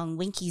last song,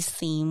 Winky's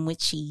Theme,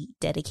 which she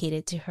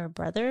dedicated to her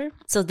brother.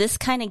 So this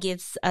kind of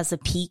gives us a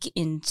peek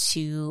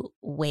into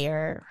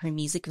where her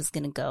music was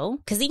going to go.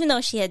 Because even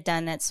though she had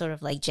done that sort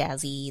of like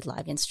jazzy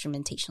live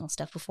instrumentational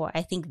stuff before,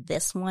 I think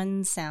this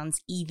one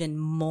sounds even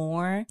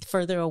more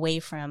further away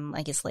from,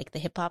 I guess, like the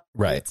hip hop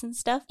Right. roots and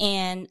stuff.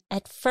 And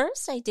at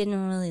first I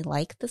didn't really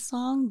like the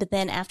song, but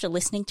then after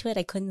listening to it,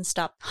 I couldn't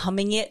stop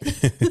humming it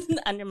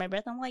under my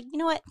breath. I'm like, you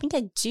know what? I think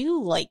I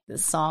do like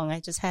this song. I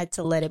just had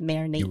to let it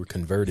marinate. You were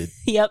converted.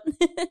 Yep.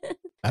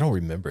 I don't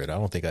remember it. I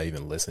don't think I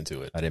even listened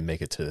to it. I didn't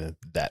make it to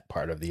that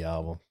part of the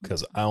album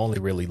because I only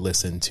really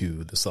listened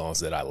to the songs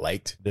that I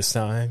liked this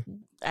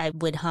time. I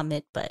would hum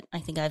it, but I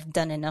think I've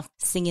done enough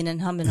singing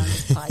and humming on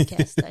this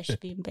podcast. I should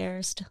be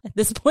embarrassed at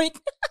this point.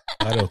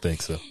 I don't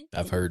think so.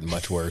 I've heard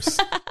much worse.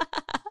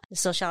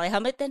 So shall I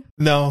hum it then?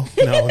 No.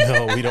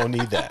 We don't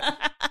need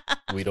that.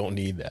 We don't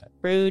need that.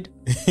 Rude.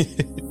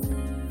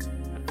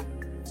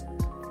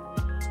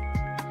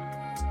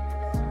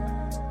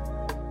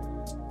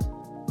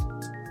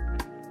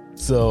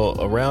 So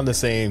around the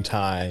same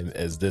time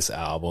as this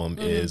album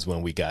is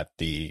when we got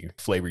the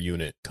Flavor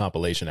Unit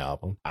compilation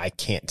album. I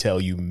can't tell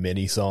you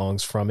many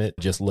songs from it.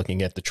 Just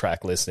looking at the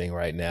track listing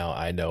right now,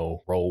 I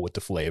know Roll with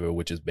the Flavor,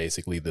 which is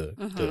basically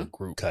the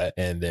group cut.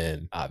 And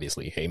then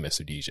obviously Hey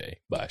Mr. DJ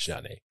by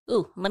Shanae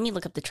Ooh, let me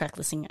look up the track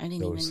listing. I didn't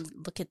Those even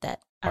look at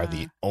that. are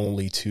the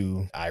only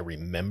two I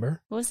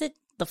remember. What was it?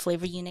 The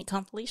Flavor Unit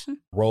compilation?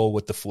 Roll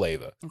with the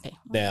Flavor. Okay.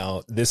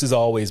 Now, this has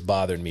always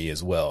bothered me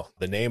as well.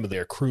 The name of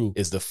their crew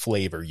is the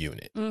Flavor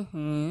Unit.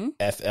 Mm-hmm.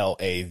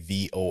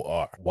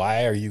 FLAVOR.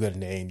 Why are you going to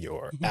name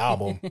your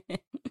album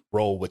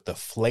Roll with the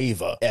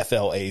Flavor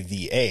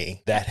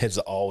FLAVA? That has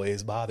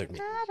always bothered me.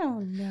 I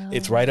don't know.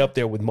 It's right up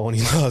there with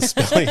Moni Love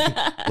spelling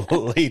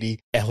Lady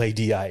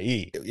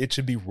LADIE. It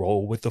should be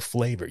Roll with the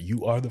Flavor.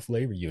 You are the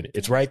Flavor Unit.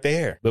 It's right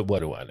there. But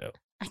what do I know?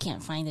 I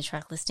can't find the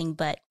track listing,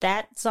 but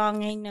that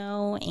song I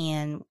know,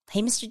 and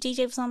Hey Mr.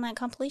 DJ was on that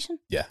compilation?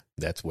 Yeah,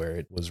 that's where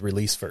it was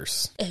released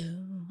first. Oh,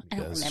 I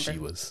don't Because remember. she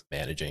was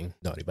managing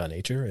Naughty by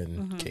Nature,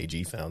 and Mhm.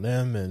 KG found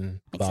them,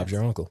 and Makes Bob's sense.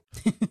 your uncle.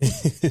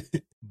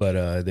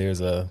 But there's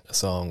a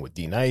song with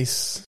D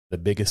Nice, The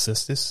Biggest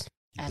Sisters.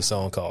 The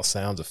song called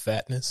Sounds of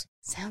Fatness.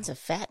 Sounds of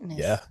Fatness.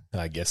 Yeah,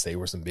 I guess they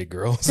were some big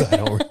girls. I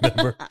don't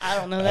remember. I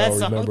don't know I that don't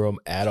song. remember them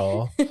at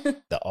all.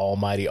 The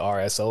Almighty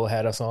RSO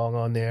had a song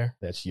on there.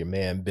 That's your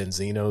man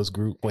Benzino's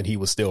group when he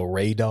was still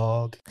Ray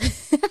Dog.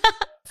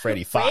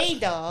 Freddie Fox. Ray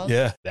Dog.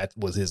 Yeah, that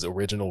was his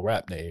original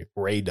rap name,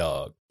 Ray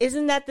Dog.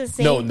 Isn't that the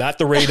same? No, not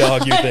the Ray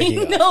Dog you're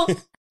thinking of. No.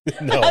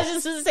 No. I was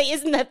just going to say,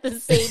 isn't that the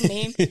same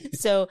name?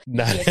 So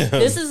Not yeah, him.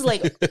 this is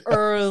like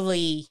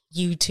early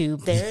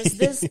YouTube. There's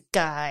this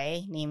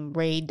guy named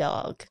Ray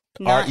Dog.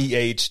 Not-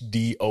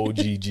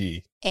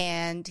 REHDOGG.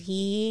 and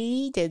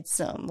he did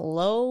some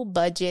low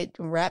budget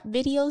rap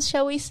videos,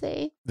 shall we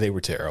say. They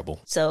were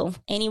terrible. So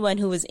anyone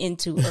who was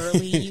into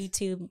early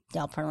YouTube,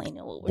 y'all probably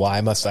know what we're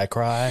Why Must I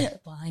Cry?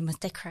 Why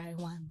must I cry?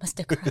 Why must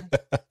I cry?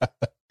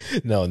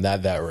 No,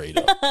 not that Ray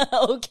Dog.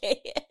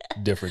 Okay.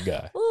 different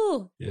guy.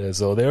 Ooh. Yeah,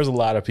 so there's a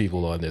lot of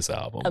people on this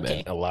album Okay.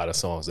 and a lot of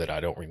songs that I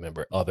don't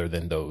remember other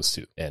than those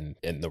two. And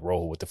in the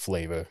role with the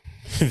Flavor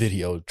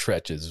video,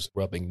 Tretch is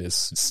rubbing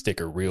this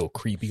sticker real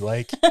creepy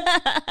like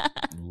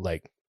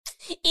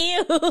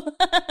Ew.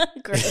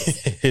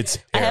 Gross. it's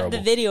I have terrible.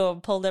 the video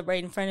pulled up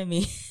right in front of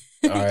me.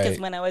 All Because right.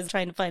 when I was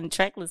trying to find the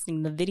track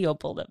listing, the video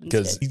pulled up.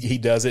 Because Instead. he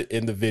does it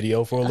in the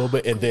video for a little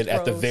bit, and then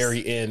at the gross.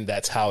 very end,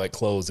 that's how it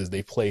closes.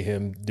 They play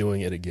him doing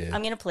it again.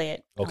 I'm going to play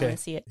it. Okay. I want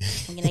to see it.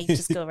 I'm going to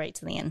just go right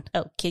to the end.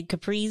 Oh, Kid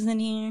Capri's in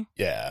here.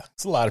 Yeah,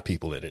 it's a lot of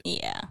people in it.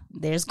 Yeah.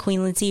 There's Queen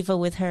Latifah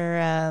with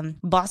her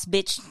boss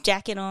bitch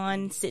jacket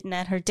on, sitting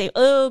at her table.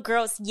 Oh,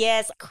 gross.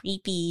 Yes.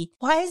 Creepy.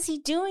 Why is he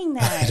doing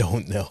that? I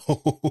don't know.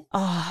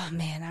 Oh,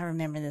 man. I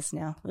remember this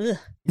now. Ugh.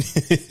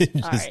 Just-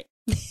 All right.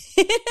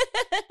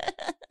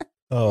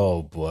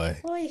 Oh boy.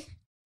 Boy.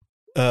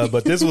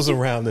 But this was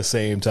around the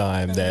same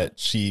time that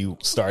she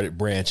started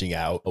branching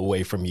out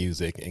away from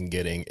music and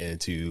getting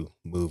into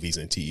movies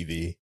and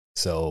TV.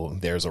 So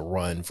there's a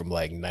run from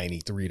like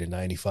 93 to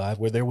 95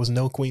 where there was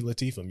no Queen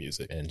Latifah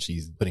music, and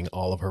she's putting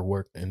all of her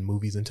work in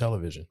movies and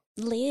television.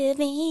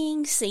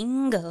 Living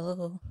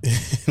single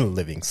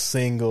Living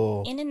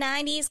single. in the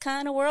 90s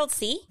kind of world.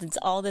 See, it's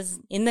all this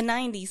in the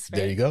 90s. Right?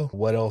 There you go.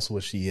 What else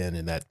was she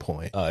in that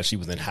point? She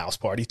was in House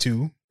Party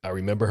 2. I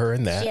remember her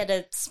in that. She had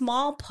a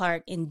small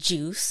part in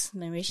Juice.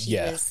 Remember, she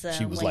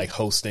was like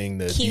hosting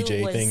the Q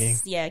DJ was,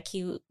 thingy. Yeah,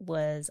 Q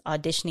was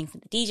auditioning for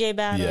the DJ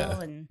battle, Yeah.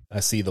 and I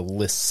see the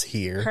lists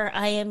here. her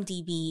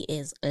IMDb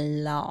is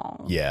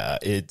long. Yeah,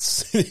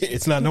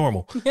 it's not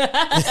normal.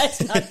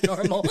 It's not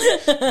normal.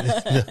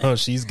 No,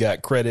 she's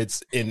got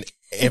credits in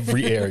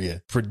every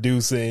area: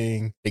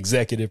 producing,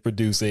 executive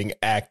producing,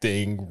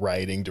 acting,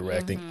 writing,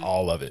 directing,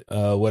 all of it.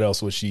 What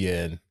else was she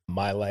in?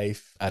 My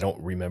Life. I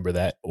don't remember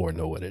that or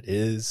know what it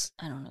is.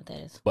 I don't know what that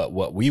is. But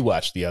what we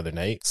watched the other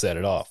night, Set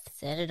It Off.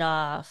 Set It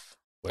Off.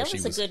 where That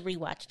was a good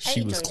rewatch. I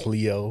She was enjoyed it.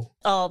 Cleo.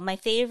 Oh, my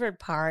favorite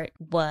part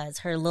was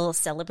her little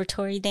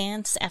celebratory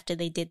dance after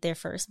they did their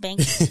first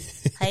bank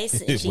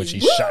heist. When she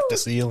Woo! shot the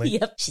ceiling.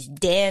 Yep, she's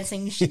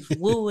dancing, she's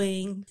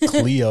wooing.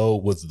 Cleo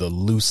was the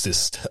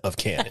loosest of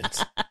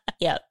cannons.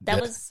 Yeah, that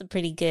Yeah. was a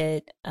pretty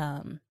good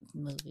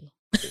movie.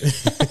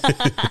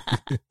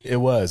 It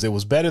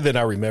was better than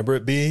I remember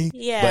it being.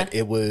 Yeah. But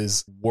it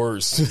was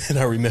worse than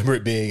I remember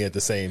it being at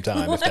the same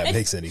time, if that What?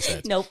 makes any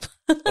sense. Nope.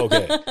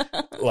 Okay.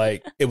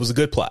 Like, it was a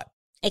good plot.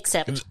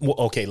 Except Well,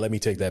 okay, let me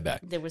take that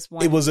back. there was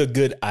one. It was a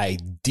good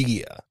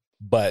idea,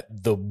 but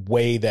the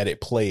way that it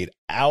played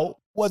out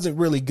wasn't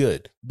really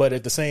good. But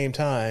at the same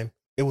time,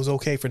 it was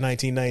okay for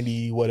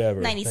 1990,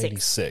 whatever.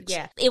 96.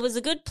 Yeah. It was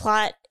a good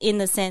plot in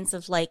the sense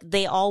of like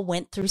they all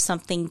went through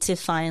something to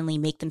finally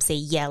make them say,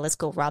 yeah, let's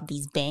go rob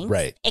these banks.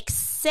 Right.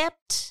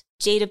 Except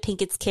Jada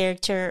Pinkett's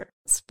character,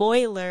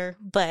 spoiler,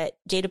 but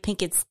Jada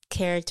Pinkett's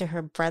character,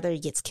 her brother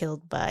gets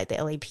killed by the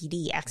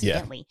LAPD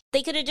accidentally.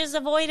 They could have just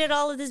avoided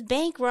all of this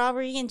bank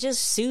robbery and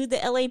just sued the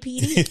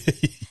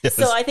LAPD. Yes.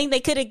 So I think they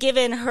could have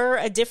given her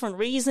a different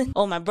reason.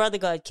 Oh, my brother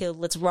got killed.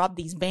 Let's rob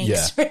these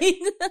banks, right?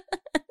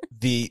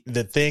 The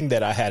thing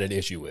that I had an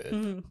issue with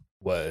Mhm.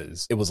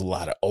 was it was a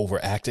lot of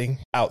overacting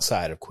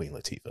outside of Queen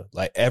Latifah.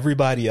 Like,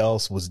 everybody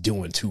else was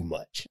doing too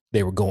much.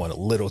 They were going a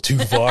little too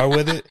far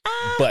with it.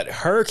 But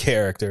her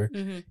character,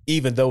 Mhm.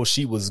 even though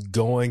she was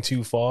going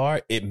too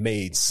far, it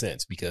made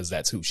sense because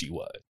that's who she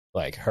was.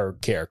 Like, her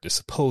character's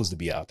supposed to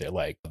be out there.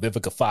 Like,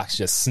 Vivica Fox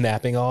just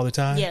snapping all the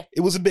time. Yeah.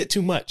 It was a bit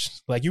too much.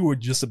 Like, you were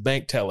just a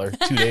bank teller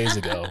 2 days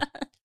ago.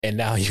 And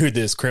now you're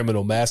this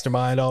criminal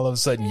mastermind all of a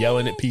sudden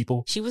yelling at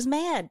people. She was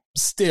mad.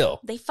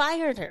 Still, They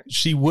fired her.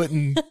 she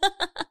wouldn't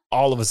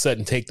all of a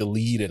sudden take the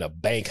lead in a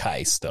bank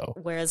heist, though.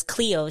 Whereas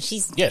Cleo,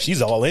 she's Yeah,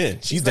 she's all in.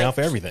 She's down like-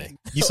 for everything.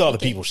 You saw the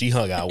Okay. people she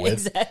hung out with.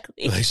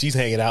 exactly. Like, she's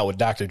hanging out with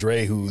Dr.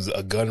 Dre, who's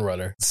a gun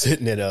runner,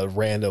 sitting in a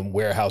random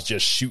warehouse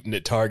just shooting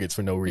at targets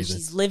for no reason.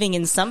 She's living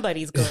in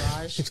somebody's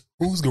garage.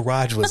 Whose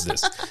garage was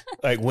this?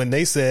 Like, when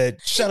they said,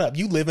 "Shut up,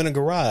 you live in a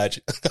garage,"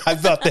 I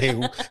thought they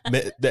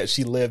meant that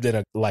she lived in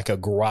a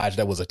garage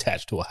that was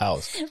attached to a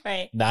house,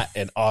 Right. not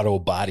an auto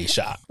body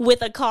shop.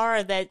 With a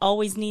car that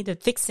always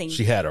needed fixing.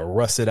 She had a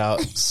rusted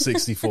out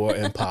 64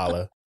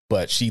 Impala,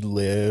 but she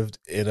lived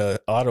in an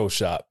auto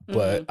shop.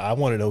 But I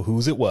want to know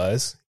whose it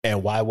was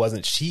and why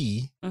wasn't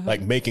she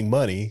like making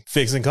money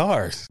fixing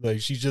cars?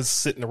 Like, she's just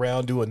sitting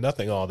around doing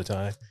nothing all the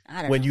time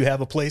I don't when know. you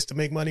have a place to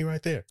make money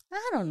right there.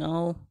 I don't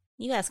know.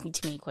 You ask me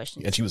too many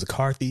questions. And she was a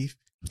car thief.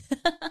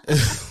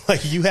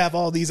 Like, you have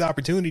all these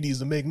opportunities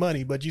to make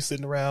money, but you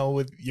sitting around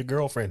with your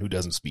girlfriend who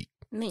doesn't speak.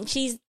 I mean,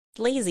 she's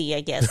lazy,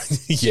 I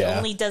guess. She Yeah.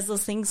 only does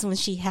those things when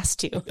she has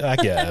to. I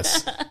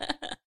guess.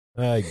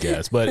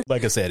 But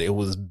like I said, it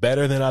was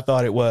better than I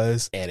thought it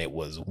was, and it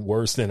was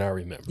worse than I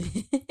remember.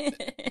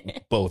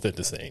 Both at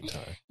the same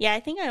time. Yeah, I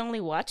think I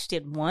only watched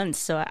it once,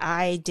 so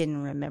I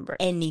didn't remember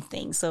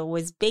anything. So it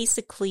was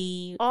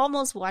basically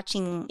almost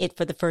watching it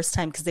for the first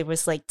time because there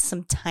was like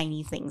some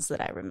tiny things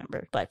that I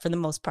remember. But for the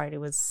most part, it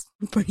was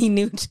pretty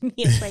new to me.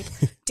 It's like,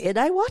 did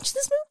I watch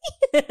this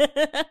movie?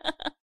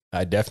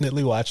 I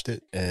definitely watched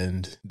it,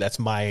 and that's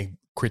my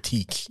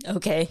critique.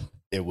 Okay.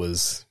 It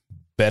was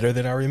better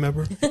than I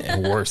remember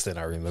and worse than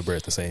I remember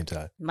at the same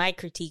time. My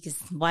critique is,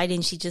 why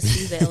didn't she just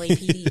do the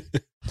LAPD?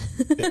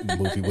 The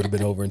movie would have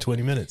been over in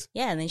 20 minutes.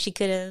 Yeah, and then she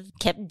could have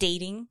kept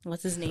dating.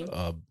 What's his name?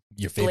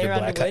 Your favorite Blair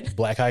Underwood.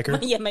 black hiker?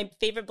 Yeah, my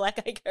favorite black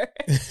hiker.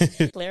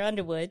 Blair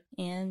Underwood.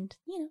 And,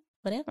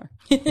 whatever.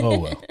 Oh,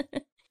 well.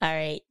 All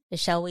right.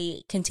 Shall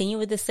we continue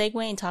with the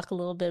segue and talk a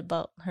little bit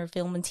about her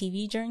film and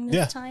TV during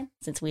this time?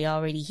 Since we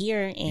already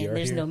here and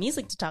there's no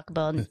music to talk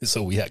about.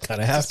 So we kind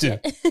of have to.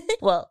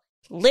 Well,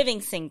 Living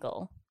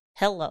Single.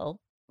 Hello.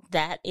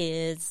 That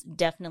is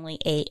definitely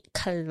a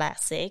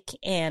classic.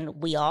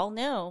 And we all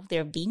know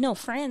there'd be no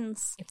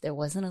Friends if there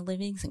wasn't a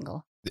Living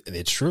Single.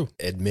 It's true.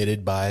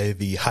 Admitted by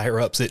the higher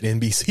ups at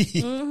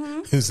NBC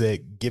who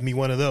said, give me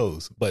one of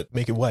those, but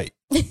make it white.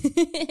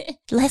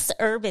 Less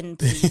urban,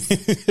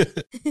 please.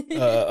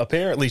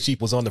 Apparently she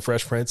was on The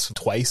Fresh Prince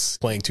twice,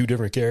 playing two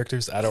different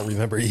characters. I don't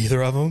remember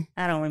either of them.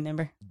 I don't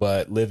remember.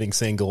 But Living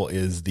Single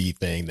is the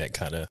thing that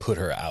kind of put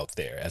her out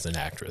there as an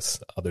actress,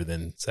 other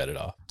than Set It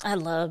Off. I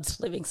loved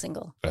Living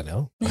Single. I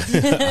know.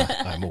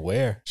 I'm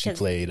aware. She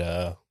played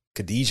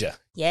Khadijah.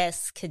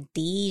 Yes,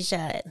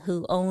 Khadijah,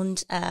 who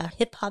owned a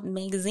hip hop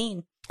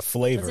magazine.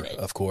 Flavor,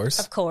 of course.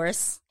 Of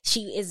course.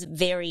 She is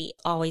very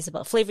always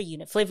about Flavor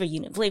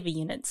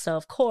Unit. So,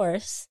 of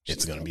course.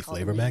 It's going to be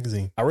Flavor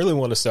Magazine. I really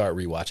want to start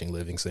rewatching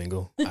Living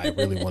Single. I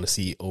really want to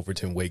see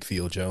Overton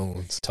Wakefield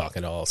Jones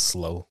talking all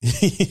slow.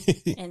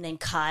 And then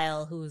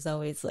Kyle, who was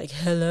always like,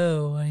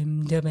 hello,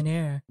 I'm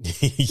debonair.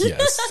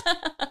 Yes.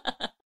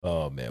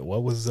 Oh man,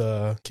 what was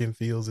Kim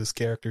Fields'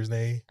 character's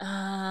name?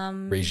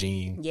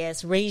 Regine.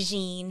 Yes,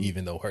 Regine.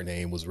 Even though her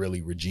name was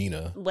really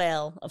Regina.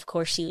 Well, of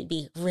course she would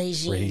be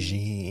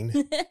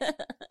Regine.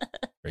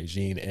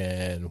 Regine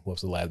and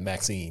what's the last?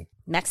 Maxine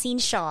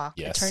Shaw,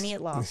 yes. Attorney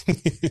at law.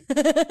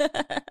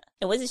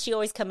 And wasn't she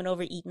always coming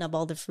over eating up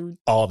all the food?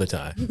 All the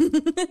time.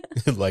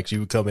 Like she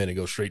would come in and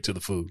go straight to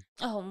the food.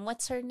 Oh, and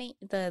what's her name?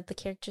 The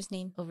character's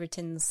name?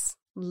 Overton's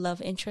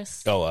love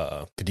interest?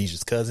 Oh,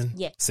 Khadijah's cousin?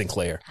 Yeah.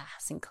 Sinclair.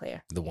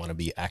 Sinclair. The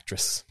wannabe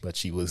actress, but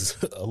she was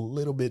a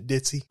little bit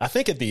ditzy. I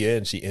think at the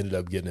end she ended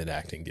up getting an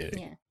acting gig,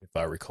 if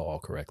I recall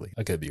correctly.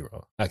 I could be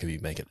wrong. I could be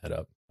making that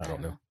up. I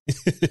don't know.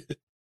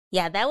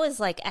 Yeah, that was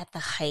like at the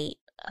height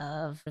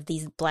of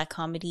these black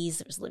comedies.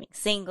 There was Living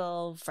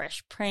Single,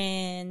 Fresh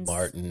Prince,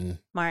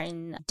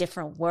 Martin,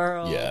 Different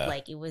World. Yeah.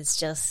 Like it was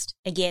just,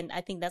 again, I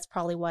think that's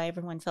probably why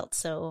everyone felt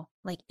so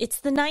like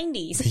it's the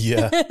 90s.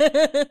 Yeah.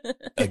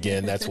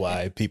 Again, that's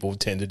why people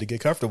tended to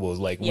get comfortable.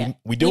 It's like,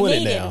 we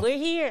doing it now. We're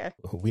here.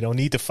 We don't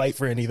need to fight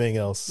for anything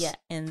else. Yeah.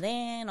 And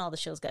then all the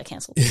shows got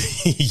canceled.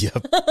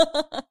 Yep.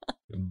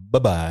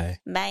 Bye-bye.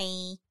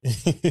 Bye.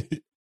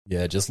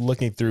 Yeah, just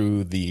looking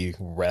through the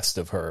rest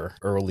of her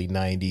early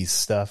 90s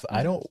stuff,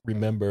 I don't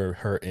remember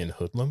her in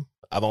Hoodlum.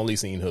 I've only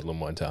seen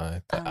Hoodlum one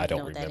time, but I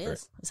don't remember.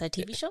 That is that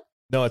a TV show?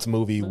 No, it's a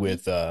movie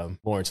with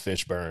Lawrence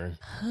Fishburne.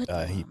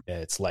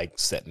 It's like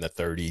set in the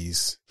 30s.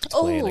 He's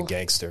playing a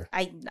gangster.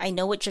 I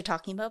know what you're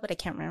talking about, but I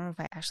can't remember if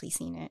I actually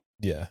seen it.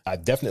 Yeah,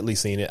 I've definitely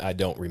seen it. I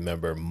don't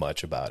remember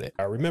much about it.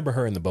 I remember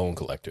her in The Bone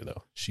Collector,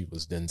 though. She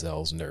was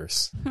Denzel's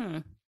nurse.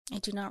 I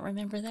do not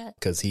remember that.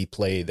 Because he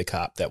played the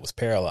cop that was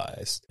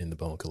paralyzed in The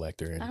Bone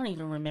Collector. And, I don't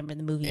even remember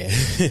the movie,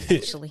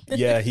 actually.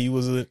 Yeah, he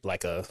was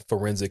like a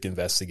forensic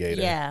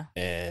investigator. Yeah.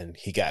 And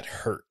he got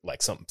hurt,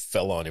 like something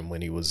fell on him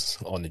when he was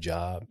on the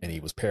job and he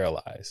was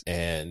paralyzed.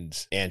 And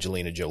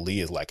Angelina Jolie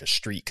is like a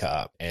street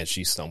cop and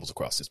she stumbles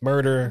across this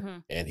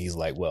murder. And he's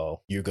like,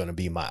 well, you're going to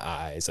be my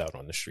eyes out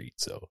on the street.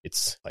 So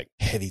it's like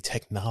heavy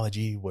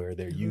technology where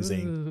they're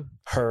using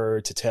her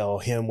to tell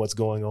him what's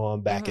going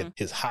on back at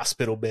his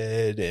hospital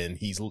bed. And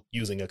he's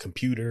using a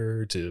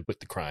computer to put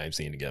the crime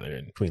scene together,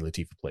 and Queen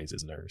Latifah plays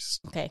his nurse.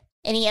 Okay.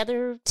 Any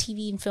other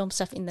TV and film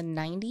stuff in the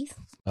 90s?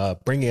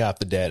 Bringing Out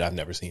the Dead, I've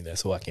never seen that,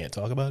 so I can't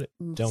talk about it.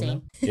 Don't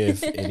know.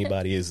 If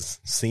anybody has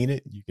seen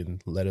it, you can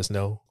let us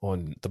know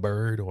on The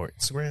Bird or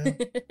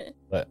Instagram,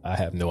 but I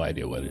have no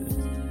idea what it is.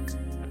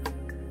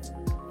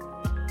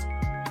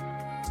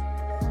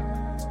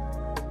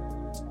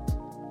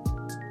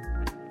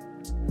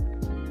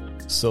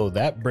 So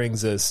that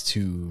brings us to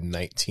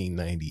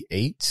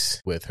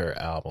 1998 with her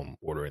album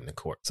Order in the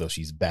Court. So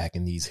she's back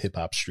in these hip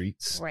hop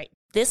streets. Right.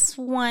 This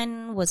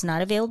one was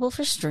not available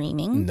for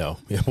streaming. No,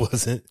 it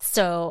wasn't.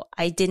 So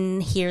I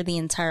didn't hear the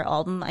entire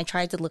album. I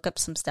tried to look up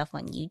some stuff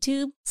on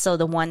YouTube. So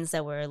the ones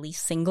that were at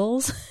least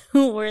singles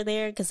were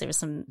there because there were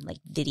some like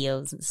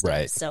videos and stuff.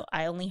 Right. So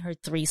I only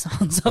heard 3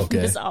 songs of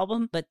this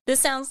album, but this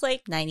sounds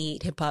like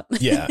 98 hip hop.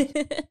 Yeah.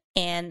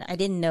 And I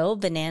didn't know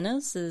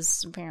Bananas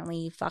is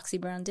apparently Foxy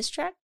Brown diss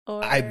track.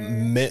 I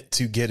meant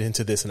to get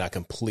into this and I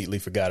completely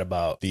forgot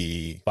about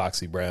the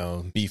Foxy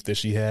Brown beef that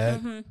she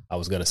had. I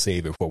was going to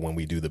save it for when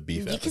we do the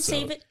beef episode. You can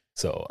save it.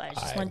 So I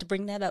just wanted to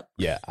bring that up.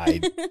 Yeah, I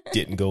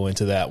didn't go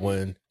into that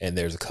one. And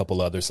there's a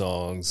couple other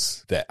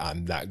songs that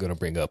I'm not going to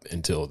bring up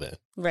until then.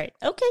 Right.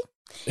 Okay.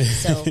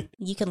 So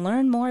you can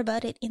learn more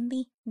about it in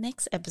the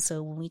next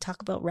episode when we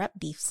talk about rap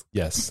beefs.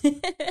 Yes.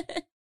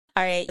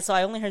 All right, so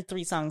I only heard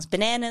 3 songs: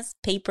 Bananas,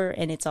 Paper,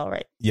 and It's All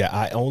Right. Yeah,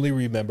 I only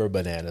remember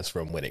Bananas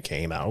from when it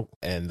came out,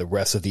 and the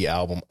rest of the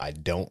album I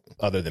don't,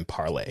 other than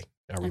Parlay.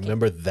 I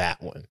remember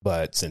that one,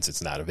 but since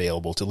it's not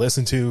available to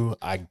listen to,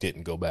 I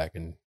didn't go back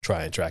and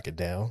try and track it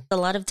down. A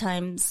lot of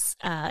times,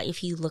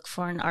 if you look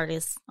for an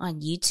artist on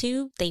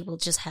YouTube, they will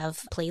just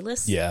have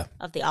playlists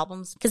of the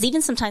albums. Because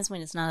even sometimes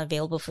when it's not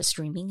available for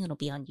streaming, it'll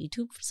be on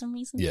YouTube for some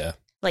reason. Yeah.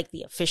 Like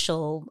the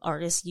official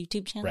artist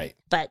YouTube channel. Right.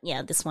 But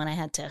yeah, this one I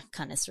had to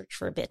kind of search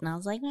for a bit. And I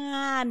was like,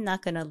 I'm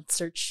not going to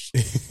search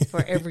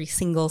for every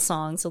single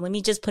song. So let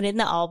me just put in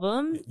the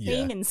album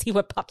thing and see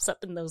what pops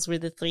up. And those were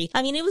the 3.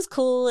 I mean, it was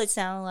cool. It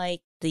sounded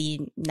like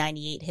the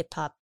 98 hip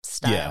hop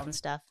style and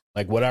stuff.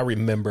 Like what I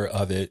remember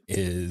of it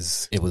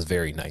is it was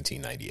very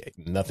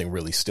 1998. Nothing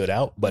really stood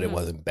out, but it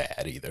wasn't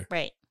bad either.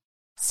 Right.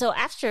 So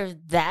after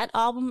that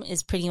album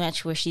is pretty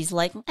much where she's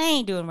like, I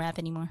ain't doing rap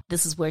anymore.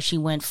 This is where she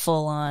went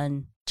full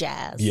on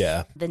jazz.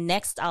 Yeah. The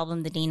next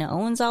album, the Dana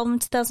Owens album,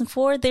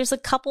 2004, there's a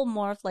couple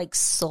more of like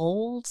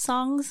soul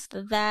songs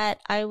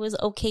that I was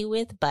okay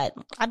with, but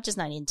I'm just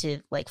not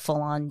into like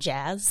full on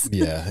jazz.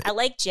 Yeah. I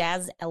like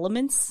jazz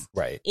elements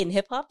in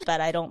hip hop, but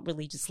I don't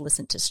really just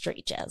listen to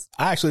straight jazz.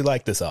 I actually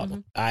like this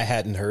album. I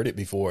hadn't heard it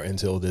before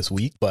until this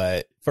week,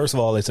 but first of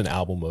all, it's an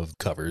album of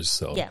covers.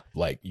 So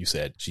like you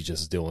said, she's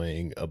just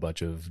doing a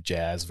bunch of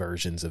jazz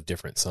versions of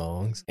different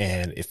songs,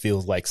 and it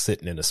feels like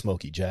sitting in a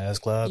smoky jazz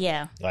club.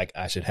 Yeah. Like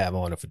I should have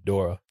on a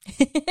fedora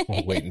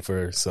waiting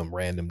for some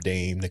random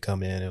dame to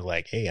come in and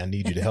like, hey, I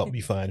need you to help me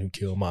find who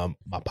killed my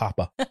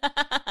papa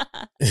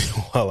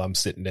while I'm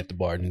sitting at the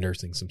bar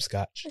nursing some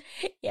scotch.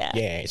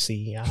 Yeah,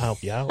 see, I'll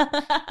help you out.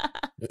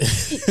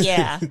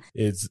 Yeah.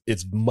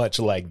 It's much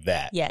like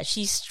that. Yeah,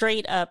 she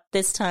straight up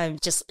this time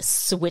just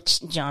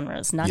switched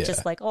genres, not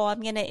just like, oh,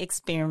 I'm gonna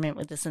experiment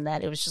with this and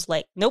that. It was just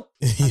like, nope,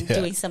 I'm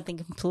doing something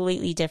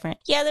completely different.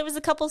 Yeah, there was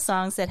a couple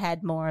songs that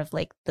had more of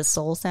like the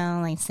soul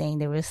sound, like saying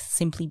there was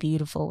Simply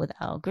Beautiful with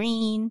Al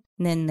Green.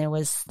 And then there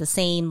was The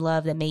Same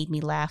Love That Made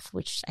Me Laugh,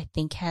 which I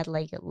think had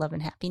like a Love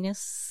and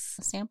Happiness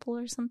sample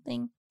or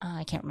something.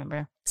 I can't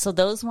remember. So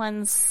those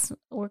ones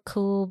were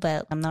cool,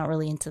 but I'm not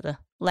really into the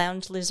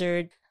Lounge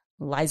Lizard,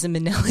 Liza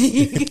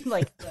Minnelli.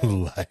 Like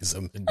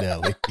Liza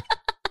Minnelli.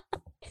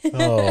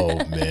 Oh,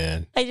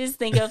 man. I just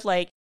think of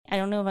like, I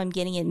don't know if I'm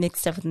getting it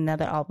mixed up with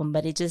another album,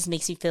 but it just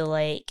makes me feel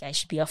like I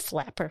should be a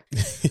flapper.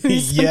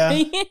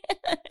 Yeah.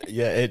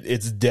 Yeah,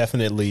 it's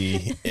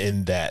definitely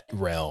in that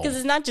realm. Because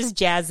it's not just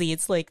jazzy,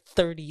 it's like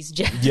 30s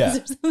jazz. Yeah,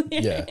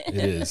 yeah, it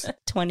is.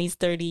 20s,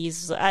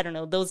 30s, I don't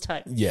know, those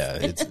times. Yeah,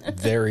 it's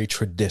very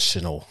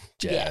traditional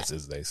jazz,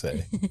 as they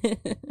say.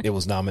 It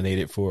was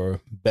nominated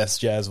for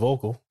Best Jazz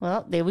Vocal.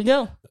 Well, there we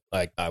go.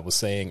 Like I was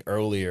saying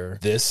earlier,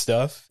 this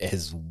stuff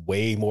has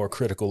way more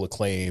critical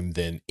acclaim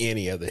than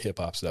any of the hip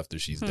hop stuff that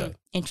she's done.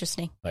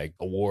 Interesting. Like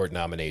award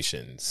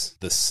nominations,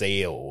 the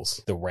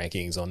sales, the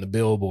rankings on the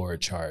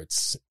Billboard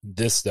charts.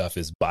 This stuff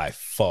is by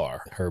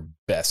far her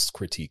best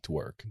critiqued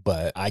work.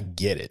 But I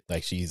get it.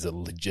 Like she's a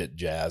legit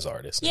jazz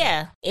artist.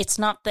 Yeah. It's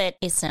not that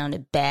it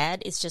sounded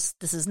bad. It's just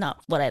this is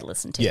not what I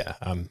listen to. Yeah.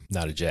 I'm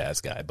not a jazz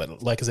guy.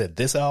 But like I said,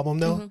 this album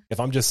though, if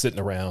I'm just sitting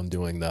around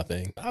doing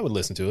nothing, I would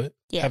listen to it.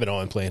 Yeah. Have it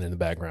on playing in the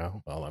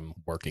background while I'm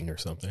working or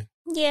something.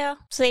 Yeah,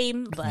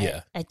 same.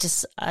 But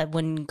I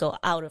wouldn't go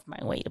out of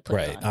my way to put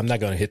it on. I'm not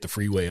going to hit the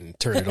freeway and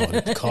turn it on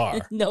in the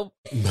car. Nope.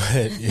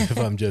 But if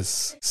I'm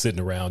just sitting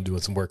around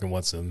doing some work and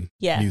want some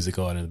music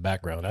on in the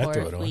background, I'd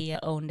throw it on. Or if we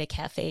owned a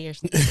cafe or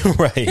something.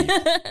 Right.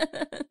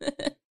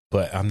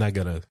 But I'm not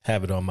going to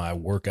have it on my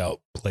workout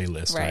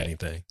playlist or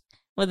anything.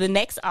 Well, the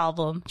next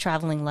album,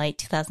 Traveling Light,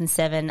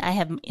 2007, I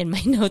have in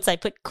my notes, I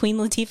put Queen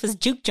Latifah's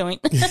Juke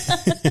Joint.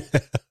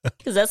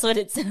 Because that's what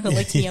it sounded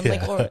like to me. I'm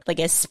like, or like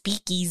a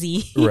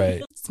speakeasy.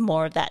 Right. It's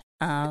more of that.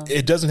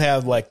 It doesn't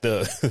have like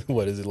the,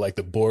 what is it, like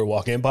the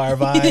Boardwalk Empire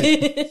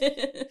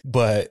vibe.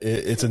 But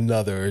it's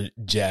another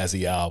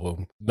jazzy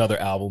album, another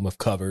album of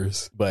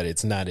covers. But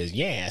it's not as,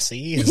 as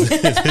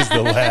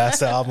the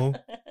last album.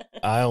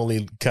 I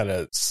only kind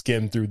of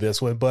skimmed through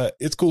this one, but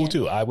it's cool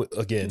too. I would,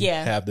 again,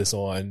 have this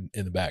on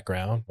in the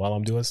background while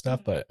I'm doing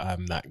stuff, but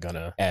I'm not going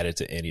to add it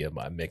to any of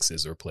my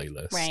mixes or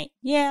playlists. Right.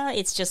 Yeah,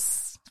 it's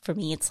just, for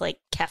me, it's like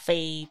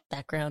cafe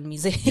background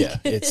music. Yeah,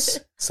 it's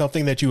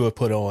something that you would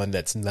put on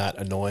that's not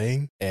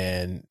annoying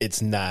and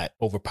it's not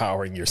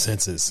overpowering your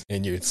senses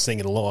and you're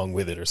singing along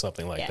with it or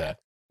something like that.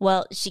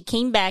 Well, she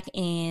came back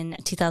in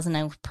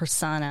 2009 with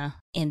Persona,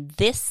 and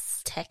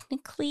this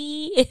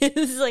technically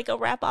is like a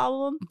rap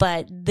album,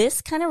 but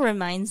this kind of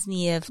reminds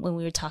me of when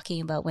we were talking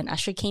about when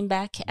Usher came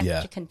back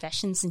after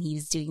Confessions, and he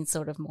was doing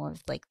sort of more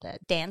of like the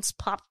dance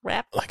pop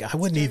rap. Like, I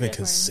wouldn't even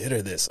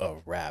consider this a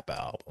rap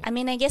album. I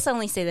mean, I guess I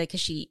only say that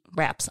because she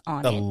raps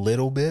on it. A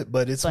little bit,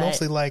 but it's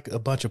mostly like a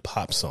bunch of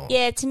pop songs.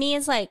 Yeah, to me,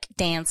 it's like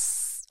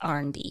dance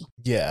R&B.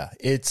 Yeah,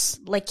 it's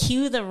like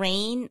Cue the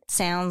Rain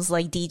sounds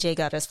like DJ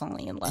Got Us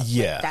Falling in Love.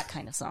 Yeah. Like that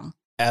kind of song.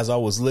 As I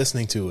was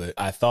listening to it,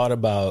 I thought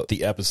about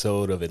the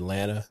episode of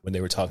Atlanta when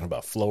they were talking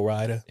about Flo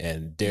Rida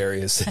and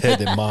Darius said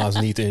that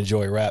moms need to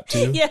enjoy rap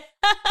too. Yeah.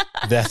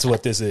 That's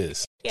what this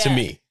is to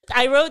me.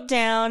 I wrote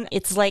down,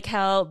 it's like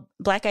how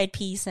Black Eyed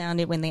Peas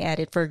sounded when they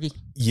added Fergie.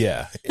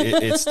 Yeah,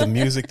 it's the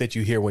music that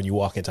you hear when you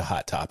walk into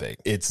Hot Topic.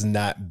 It's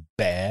not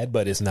bad,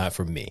 but it's not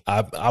for me.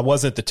 I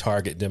wasn't the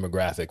target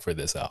demographic for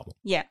this album.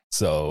 Yeah.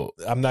 So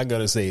I'm not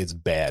going to say it's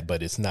bad,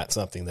 but it's not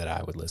something that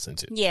I would listen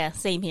to. Yeah,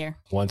 same here.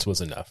 Once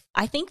was enough.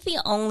 I think the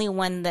only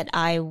one that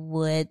I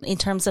would, in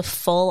terms of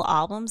full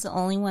albums, the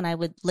only one I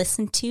would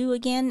listen to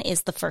again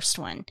is the first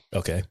one.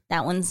 Okay.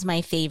 That one's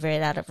my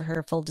favorite out of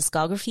her full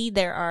discography.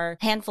 There are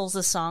handfuls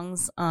of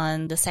songs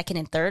on the second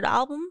and third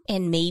album,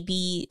 and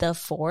maybe the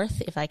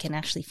fourth, if I can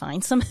actually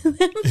find some of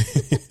them.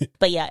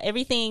 But yeah,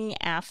 everything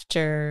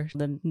after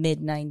the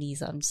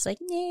mid-90s, I'm just like,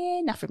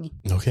 nah, not for me.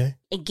 Okay.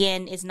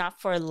 Again, is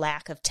not for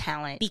lack of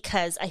talent,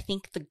 because I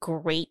think the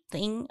great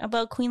thing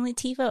about Queen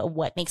Latifah,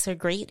 what makes her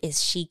great,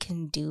 is she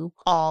can do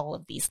all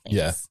of these things.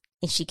 Yeah.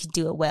 And she can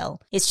do it well.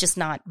 It's just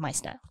not my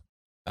style.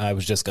 I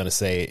was just going to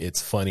say,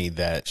 it's funny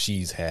that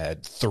she's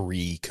had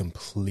 3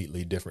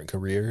 completely different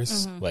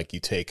careers. Mm-hmm. Like, you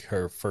take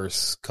her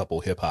first couple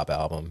hip hop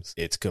albums,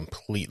 it's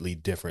completely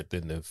different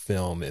than the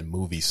film and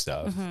movie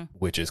stuff, Mm-hmm.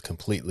 which is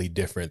completely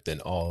different than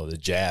all of the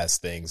jazz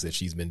things that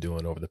she's been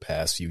doing over the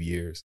past few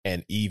years.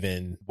 And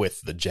even with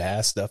the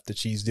jazz stuff that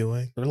she's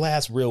doing, her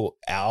last real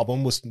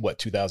album was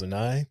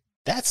 2009?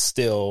 That's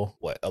still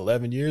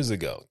 11 years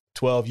ago.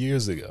 12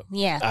 years ago.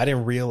 Yeah. I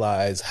didn't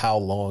realize how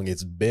long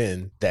it's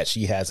been that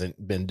she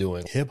hasn't been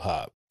doing hip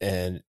hop.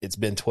 And it's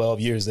been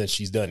 12 years that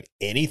she's done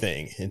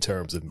anything in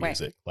terms of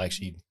music. Right. Like,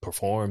 she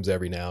performs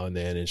every now and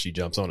then and she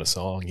jumps on a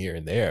song here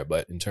and there.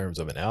 But in terms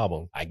of an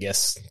album, I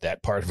guess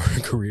that part of her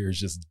career is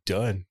just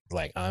done.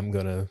 Like, I'm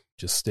going to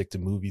just stick to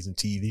movies and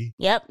TV.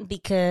 Yep,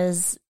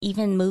 because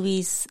even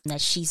movies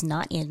that she's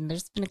not in,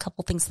 there's been a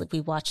couple things that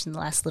we watched in the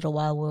last little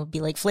while where it'll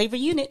be like Flavor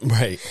Unit.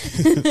 Right.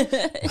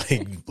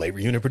 Like, Flavor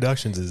Unit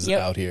Productions is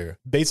out here.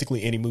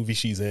 Basically, any movie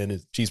she's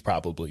in, she's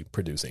probably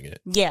producing it.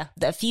 Yeah.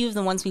 A few of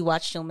the ones we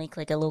watched, she'll make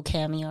like a little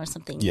cameo or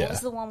something. Yeah. What was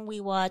the one we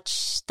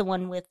watched? The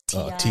one with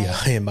T.I.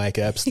 T.I. and Mike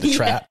Epps, The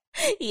Trap.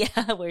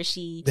 Yeah, where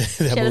she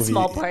had a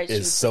small part.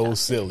 Is so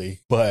silly,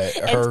 but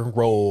her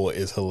role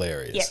is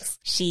hilarious. Yes,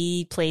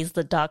 she plays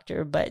the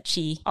doctor, but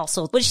she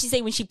also, what did she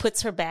say when she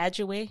puts her badge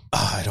away?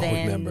 Oh, I don't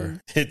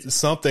remember. It's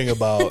something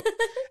about.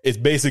 It's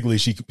basically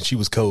she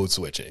was code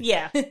switching.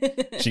 Yeah,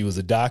 she was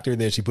a doctor,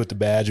 then she put the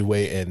badge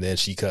away, and then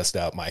she cussed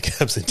out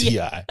Mike Epps and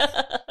T.I.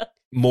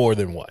 More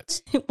than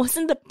once. It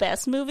wasn't the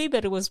best movie,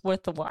 but it was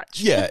worth the watch.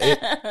 Yeah.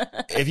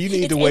 If you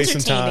need to waste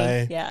some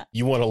time,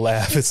 you want to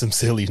laugh at some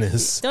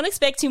silliness. Don't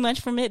expect too much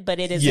from it, but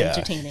it is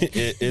entertaining.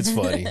 It's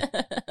funny.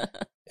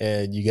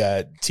 And you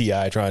got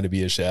T.I. trying to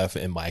be a chef,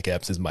 and Mike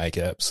Epps is Mike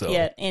Epps. So.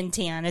 Yeah, and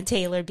Tiana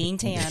Taylor being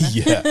Tiana.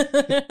 Yeah.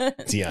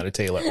 Tiana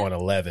Taylor on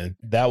 11.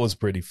 That was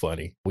pretty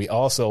funny. We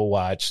also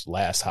watched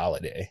Last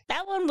Holiday.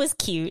 That one was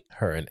cute.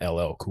 Her and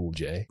LL Cool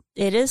J.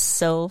 It is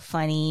so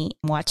funny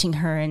watching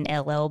her and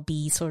LL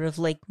be sort of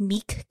like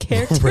meek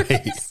characters.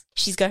 Right.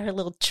 She's got her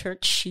little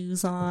church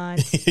shoes on.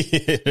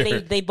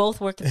 They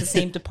both work at the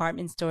same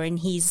department store, and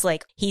he's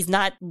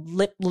not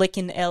lip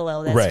licking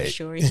LL, that's for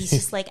sure. He's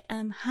just like,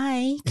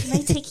 hi, can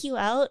I take you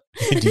out?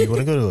 Do you want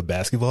to go to a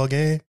basketball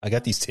game? I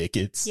got these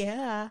tickets.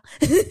 Yeah.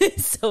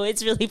 So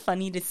it's really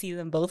funny to see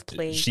them both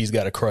play. She's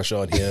got a crush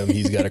on him.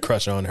 He's got a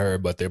crush on her,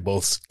 but they're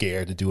both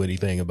scared to do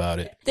anything about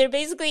it. They're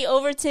basically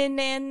Overton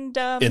and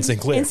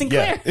Sinclair.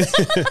 Yeah.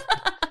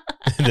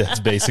 That's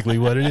basically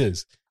what it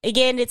is.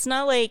 Again, it's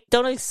not like,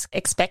 don't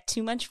expect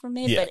too much from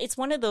it, but it's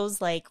one of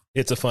those like...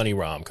 It's a funny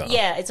rom-com.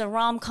 Yeah, it's a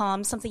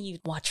rom-com, something you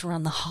watch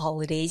around the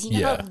holidays. You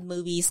know how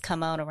movies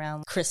come out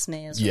around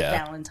Christmas or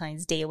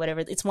Valentine's Day or whatever.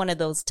 It's one of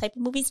those type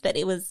of movies, but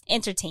it was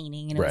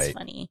entertaining and it was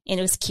funny and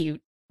it was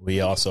cute. We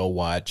also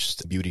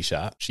watched Beauty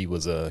Shop. She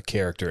was a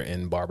character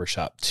in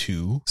Barbershop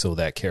 2. So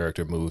that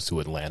character moves to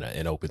Atlanta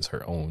and opens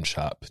her own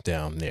shop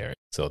down there.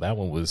 So that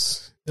one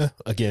was,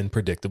 again,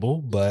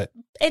 predictable, but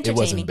it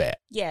wasn't bad.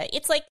 Yeah,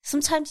 it's like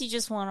sometimes you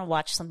just want to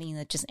watch something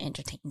that just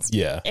entertains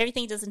you. Yeah.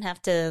 Everything doesn't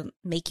have to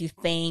make you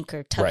think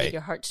or tug at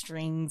your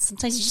heartstrings.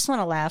 Sometimes you just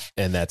want to laugh.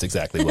 And that's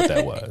exactly what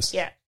that was.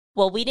 Yeah.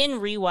 Well, we didn't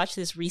rewatch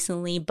this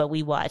recently, but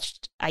we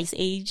watched Ice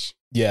Age.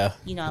 Yeah.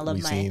 You know, I love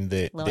We've my seen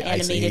the animated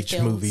Ice Age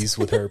films. movies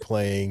with her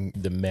playing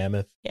the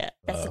mammoth. Yeah,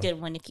 that's a good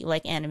one if you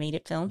like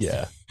animated films.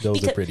 Yeah,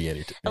 those are pretty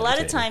entertaining. A lot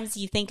of times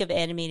you think of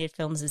animated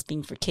films as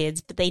being for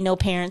kids, but they know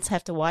parents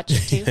have to watch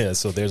it too. Yeah,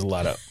 so there's a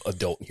lot of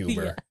adult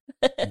humor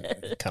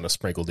kind of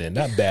sprinkled in.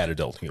 Not bad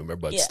adult humor,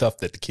 but stuff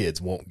that the kids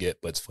won't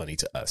get, but it's funny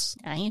to us.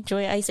 I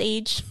enjoy Ice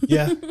Age.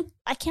 Yeah.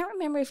 I can't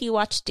remember if you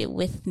watched it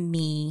with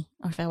me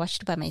or if I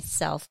watched it by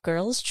myself.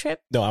 Girls Trip?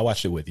 No, I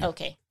watched it with you.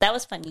 Okay. That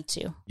was funny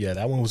too. Yeah,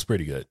 that one was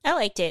pretty good. I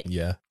liked it.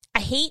 Yeah. I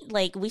hate,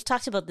 like, we've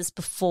talked about this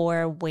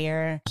before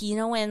where, you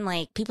know, when,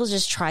 like, people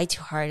just try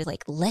too hard,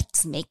 like,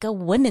 let's make a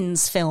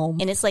women's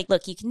film. And it's like,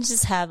 look, you can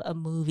just have a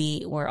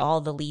movie where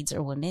all the leads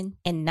are women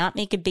and not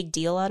make a big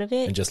deal out of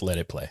it. And just let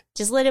it play.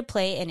 Just let it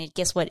play, and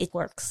guess what? It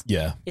works.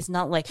 Yeah. It's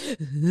not like,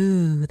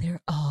 ooh,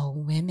 they're all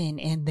women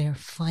and they're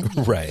funny.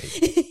 Right.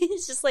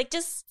 It's just like,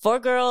 just 4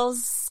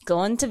 girls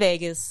going to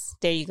Vegas.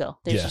 There you go.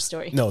 There's your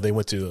story. No, they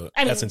went to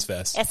Essence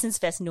Fest. Essence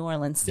Fest, New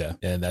Orleans. Yeah,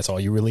 and that's all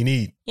you really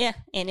need. Yeah,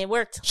 and it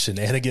worked.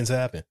 Shenanigans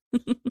happen.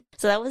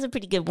 So that was a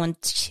pretty good one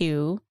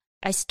too.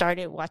 I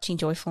started watching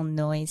Joyful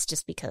Noise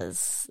just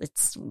because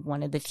it's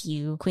one of the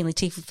few Queen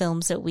Latifah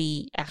films that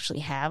we actually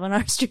have on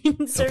our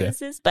streaming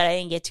services, but I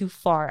didn't get too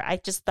far. I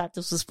just thought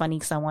this was funny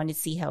because I wanted to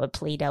see how it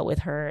played out with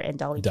her and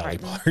Dolly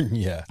Parton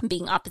yeah.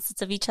 being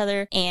opposites of each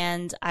other.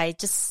 And I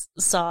just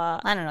saw,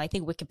 I don't know, I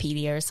think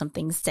Wikipedia or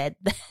something said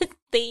that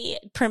they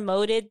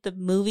promoted the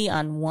movie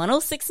on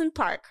 106 in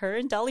Park, her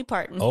and Dolly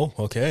Parton. Oh,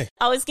 okay.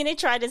 I was going to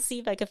try to see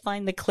if I could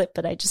find the clip,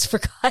 but I just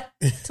forgot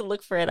to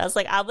look for it. I was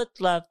like, I would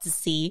love to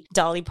see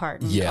Dolly Parton.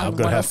 Yeah, I'm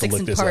going to have to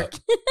look this up.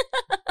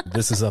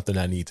 This is something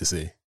I need to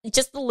see.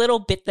 Just the little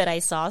bit that I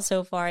saw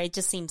so far, it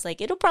just seems like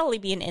it'll probably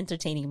be an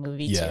entertaining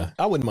movie too.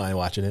 I wouldn't mind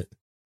watching it.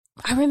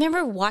 I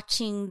remember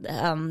watching,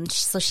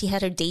 so she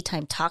had her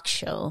daytime talk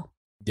show.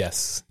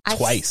 Yes,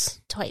 twice.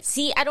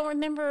 See, I don't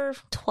remember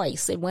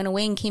twice. It went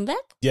away and came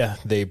back? Yeah,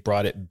 they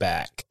brought it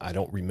back. I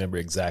don't remember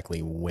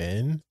exactly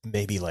when.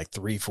 Maybe like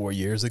 3-4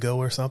 years ago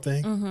or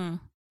something. Mm-hmm.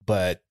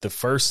 But the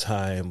first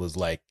time was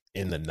like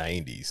in the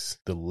 90s,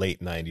 the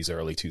late 90s,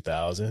 early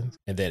 2000s.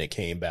 And then it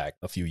came back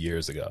a few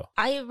years ago.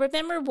 I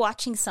remember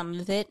watching some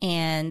of it.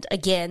 And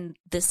again,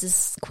 this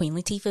is Queen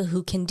Latifah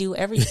who can do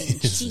everything.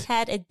 She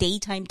had a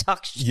daytime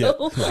talk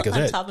show like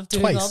on top of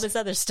doing all this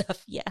other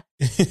stuff. Yeah.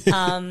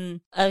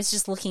 I was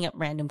just looking up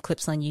random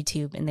clips on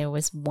YouTube, and there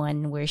was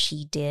one where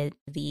she did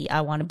the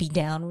I Want to Be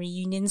Down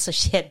reunion. So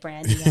she had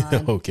Brandy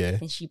on. Okay.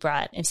 And she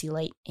brought MC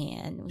Light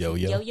and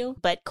Yo-Yo.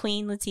 But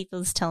Queen Latifah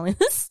was telling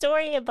the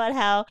story about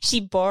how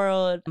she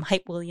borrowed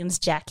Hype Williams'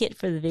 jacket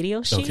for the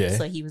video shoot. Okay.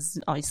 So he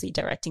was obviously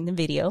directing the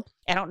video.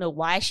 I don't know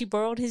why she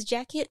borrowed his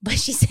jacket, but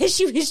she said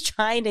she was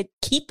trying to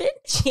keep it.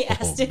 She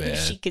asked him if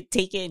she could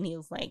take it, and he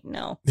was like,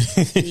 no,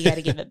 you got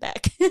to give it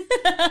back.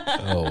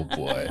 Oh,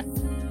 boy.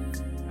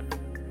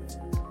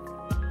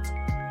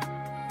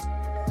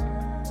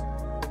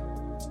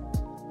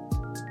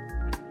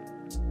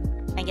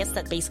 I guess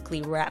that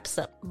basically wraps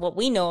up what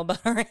we know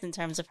about her in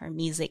terms of her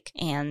music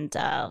and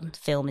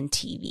film and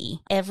TV.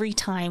 Every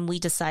time we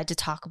decide to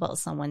talk about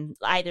someone,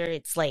 either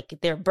it's like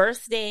their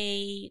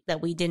birthday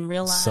that we didn't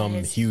realize.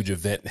 Some huge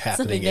event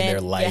happening in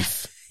their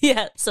life. Yeah.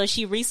 Yeah, so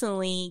she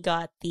recently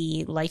got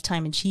the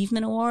Lifetime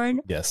Achievement Award.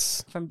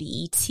 Yes. From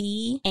BET.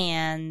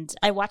 And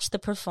I watched the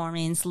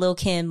performance. Lil'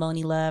 Kim,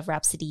 Monie Love,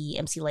 Rhapsody,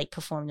 MC Light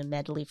performed a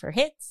medley for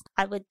hits.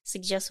 I would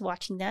suggest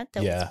watching that.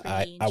 That was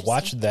pretty I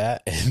watched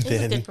that and then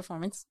it was a good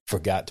performance.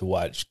 Forgot to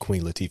watch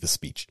Queen Latifah's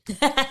speech.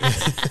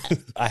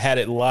 I had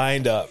it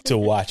lined up to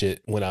watch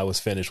it when I was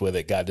finished with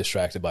it, got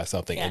distracted by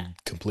something and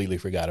completely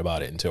forgot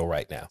about it until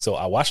right now. So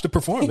I watched the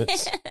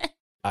performance.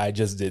 I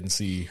just didn't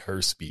see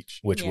her speech,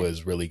 which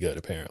was really good,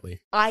 apparently.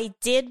 I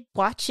did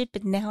watch it,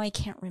 but now I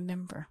can't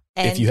remember.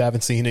 And if you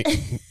haven't seen it,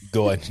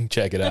 go ahead and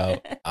check it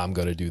out. I'm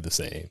going to do the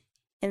same.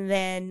 And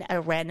then I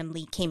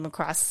randomly came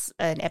across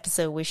an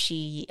episode where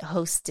she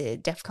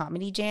hosted Def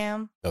Comedy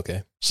Jam.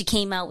 Okay. She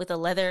came out with a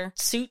leather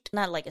suit,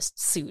 not like a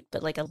suit,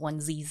 but like a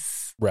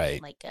onesies.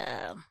 Right. Like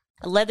a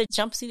leather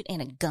jumpsuit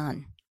and a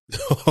gun.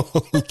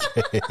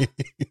 Okay.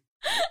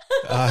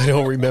 I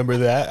don't remember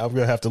that. I'm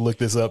going to have to look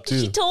this up too.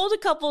 She told a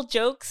couple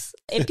jokes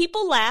and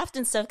people laughed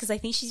and stuff because I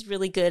think she's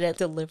really good at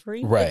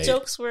delivery. Right. The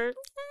jokes were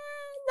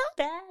not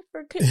bad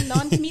for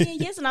non-comedian, I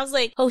guess. And I was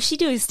like, oh, she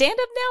doing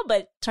stand-up now?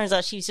 But turns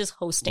out she's just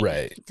hosting.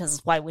 Right.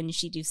 Because why wouldn't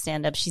she do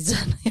stand-up? She's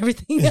done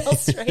everything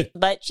else, right?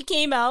 But she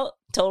came out,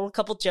 told a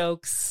couple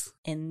jokes,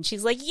 and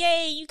she's like,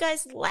 yay, you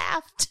guys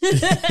laughed.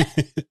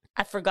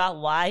 I forgot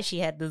why she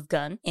had this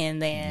gun.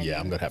 And then... Yeah,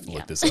 I'm going to have to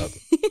look this up.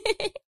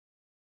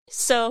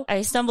 So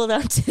I stumbled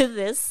onto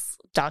this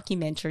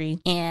documentary,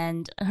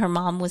 and her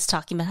mom was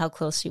talking about how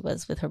close she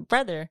was with her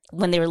brother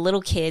when they were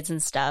little kids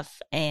and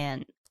stuff.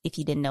 And if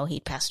you didn't know,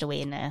 he'd passed away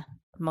in a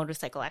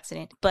motorcycle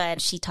accident. But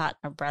she taught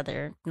her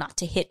brother not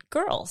to hit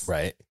girls.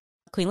 Right.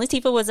 Queen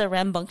Latifah was a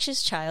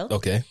rambunctious child.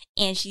 Okay.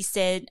 And she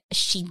said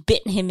she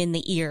bit him in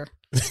the ear.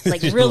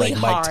 Like really like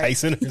hard. Mike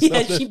Tyson or yeah,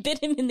 something? she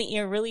bit him in the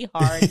ear really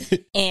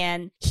hard.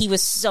 And he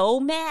was so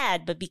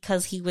mad, but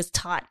because he was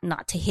taught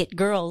not to hit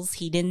girls,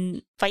 he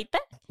didn't fight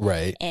back.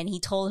 Right. And he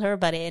told her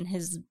about it,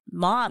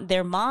 and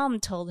their mom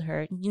told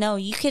her,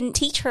 you can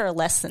teach her a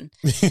lesson.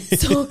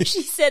 So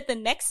she said the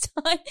next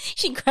time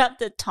she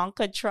grabbed a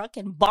Tonka truck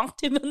and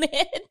bonked him in the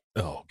head.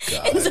 Oh,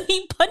 God. And so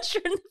he punched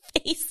her in the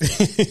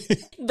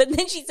face. But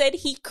then she said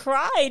he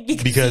cried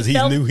because he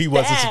knew he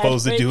wasn't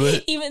supposed to do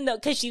it. Even though,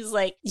 because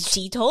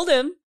she told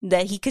him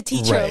that he could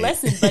teach her a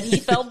lesson, but he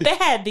felt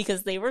bad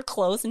because they were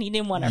close and he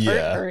didn't want to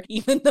hurt her,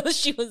 even though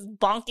she was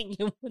bonking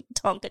him with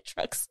Tonka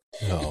trucks.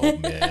 Oh,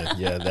 man.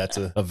 Yeah, that's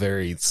a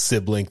very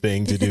sibling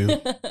thing to do.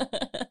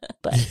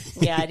 But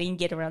yeah, I didn't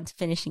get around to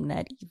finishing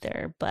that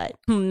either, but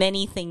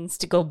many things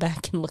to go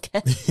back and look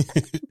at.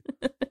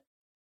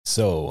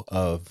 So,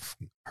 of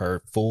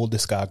her full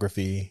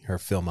discography, her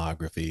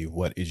filmography,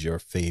 what is your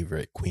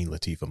favorite Queen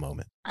Latifah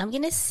moment? I'm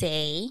going to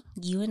say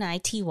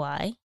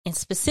UNITY, and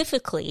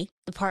specifically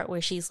the part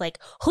where she's like,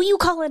 who you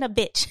calling a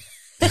bitch?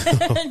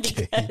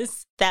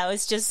 Because that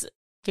was just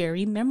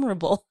very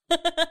memorable.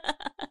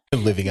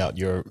 Living out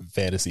your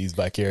fantasies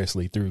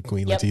vicariously through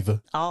Queen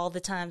Latifah. All the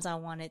times I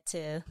wanted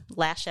to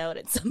lash out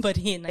at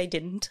somebody and I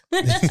didn't.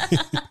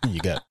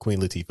 You got Queen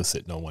Latifah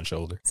sitting on one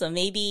shoulder. So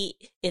maybe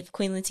if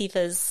Queen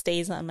Latifah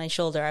stays on my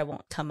shoulder, I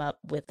won't come up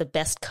with the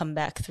best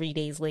comeback 3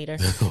 days later.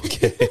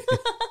 Okay.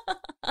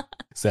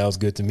 Sounds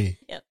good to me.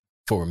 Yep.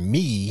 For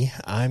me,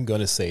 I'm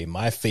going to say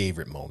my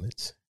favorite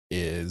moment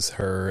is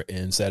her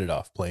in Set It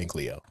Off playing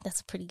Cleo.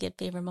 That's a pretty good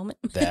favorite moment.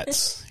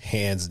 That's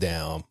hands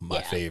down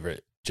my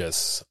favorite.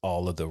 Just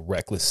all of the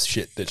reckless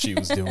shit that she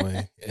was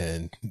doing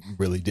and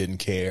really didn't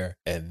care.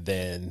 And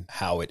then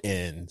how it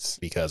ends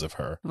because of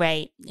her.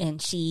 Right.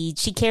 And she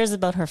cares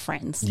about her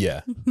friends.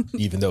 Yeah.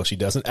 Even though she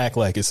doesn't act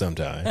like it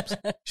sometimes.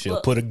 She'll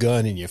put a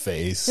gun in your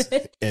face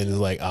and is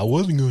like, I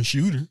wasn't going to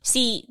shoot her.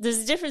 See, there's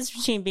a difference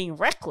between being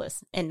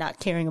reckless and not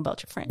caring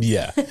about your friends.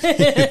 Yeah.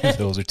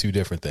 Those are two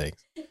different things.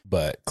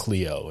 But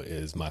Cleo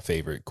is my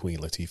favorite Queen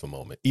Latifah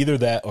moment. Either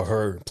that or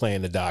her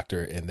playing the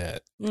doctor in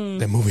that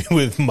movie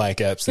with Mike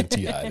Epps and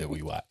T.I. that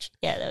we watched.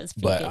 Yeah, that was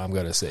pretty But good. I'm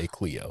going to say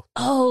Cleo.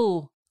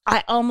 Oh,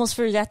 I almost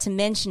forgot to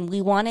mention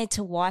we wanted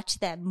to watch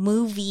that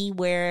movie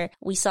where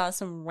we saw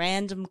some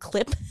random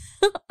clip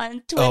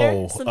on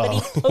Twitter. Somebody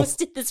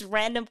posted this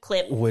random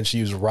clip. When she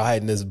was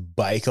riding this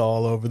bike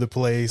all over the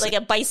place. Like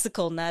a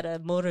bicycle, not a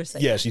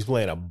motorcycle. Yeah, she's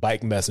playing a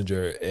bike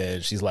messenger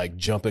and she's like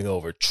jumping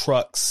over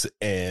trucks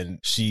and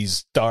she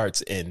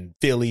starts in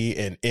Philly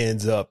and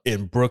ends up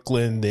in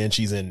Brooklyn. Then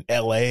she's in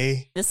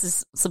LA. This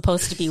is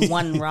supposed to be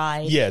one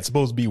ride. Yeah, it's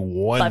supposed to be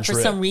one But for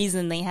trip. some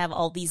reason they have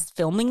all these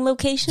filming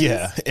locations.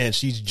 Yeah, and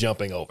she's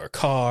jumping over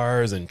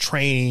cars and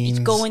trains.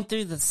 Going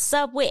through the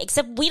subway,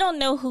 except we don't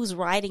know who's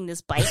riding this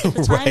bike at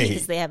the time Right.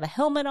 because they have a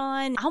helmet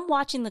on. I'm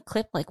watching the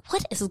clip like,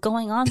 what is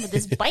going on with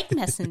this bike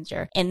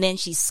messenger? And then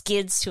she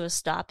skids to a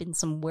stop in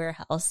some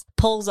warehouse,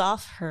 pulls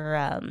off her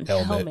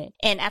helmet.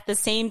 And at the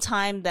same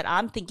time that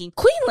I'm thinking,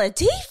 Queen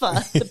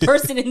Latifah, the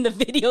person in the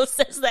video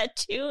says that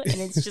too. And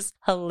it's just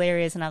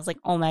hilarious. And I was like,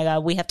 oh my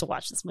God, we have to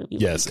watch this movie.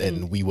 Yes,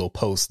 and we will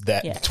post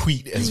that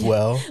tweet as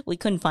well. We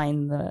couldn't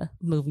find the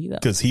movie though.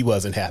 Because he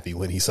wasn't happy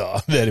when he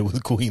saw that it was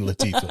Queen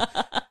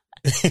Latifah.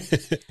 I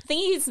think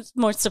he's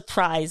more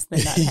surprised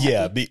than not happy.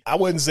 Yeah, I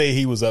wouldn't say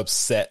he was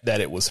upset that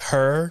it was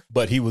her,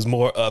 but he was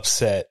more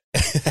upset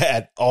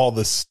at all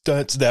the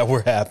stunts that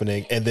were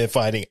happening and then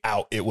finding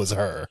out it was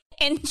her.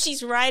 And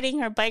she's riding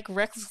her bike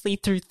recklessly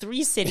through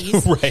 3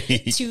 cities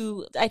Right.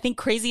 to, I think,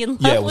 Crazy in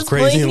Love. Yeah, it was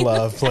Crazy playing. in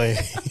Love playing.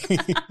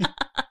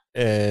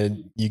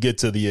 And you get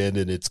to the end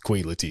and it's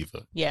Queen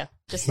Latifah. Yeah,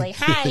 just like,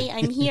 hi,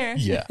 I'm here.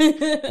 Yeah,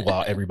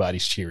 while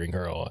everybody's cheering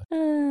her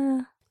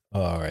on.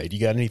 All right. You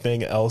got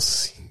anything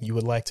else you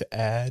would like to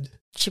add?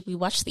 Should we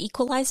watch The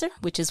Equalizer,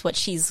 which is what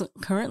she's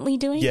currently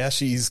doing? Yeah,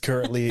 she's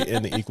currently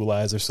in The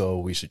Equalizer, so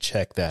we should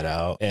check that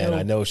out. And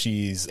I know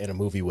she's in a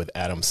movie with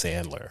Adam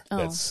Sandler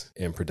that's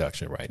in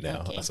production right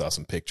now. Okay. I saw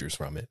some pictures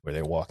from it where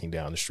they're walking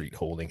down the street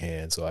holding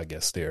hands, so I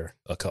guess they're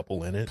a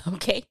couple in it.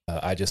 Okay.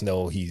 I just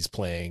know he's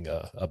playing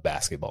a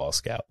basketball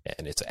scout,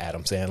 and it's an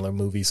Adam Sandler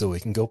movie, so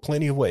it can go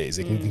plenty of ways.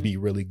 It can be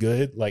really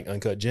good, like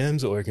Uncut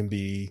Gems, or it can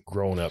be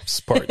Grown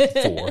Ups Part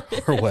 4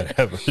 or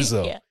whatever.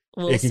 So. Yeah.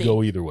 It can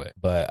go either way,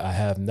 but I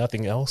have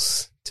nothing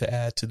else to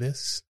add to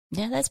this.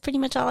 Yeah, that's pretty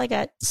much all I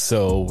got.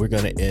 So we're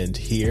going to end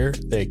here.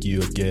 Thank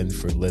you again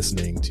for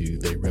listening to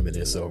They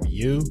Reminisce Over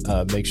You.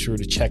 Make sure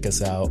to check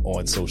us out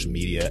on social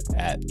media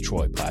at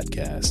Troy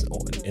Podcast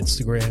on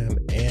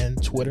Instagram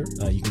and Twitter.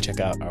 You can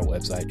check out our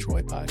website,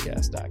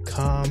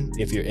 troypodcast.com.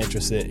 If you're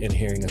interested in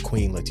hearing a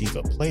Queen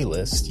Latifah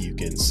playlist, you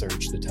can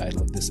search the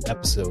title of this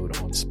episode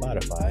on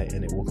Spotify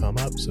and it will come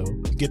up. So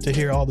you get to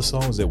hear all the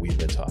songs that we've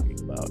been talking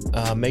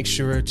about. Make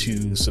sure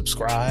to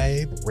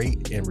subscribe,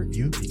 rate, and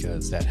review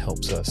because that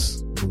helps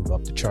us move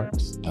up the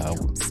charts.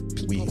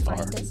 We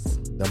are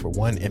number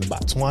 1 in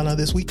Botswana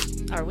this week.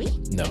 Are we?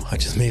 No, I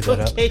just made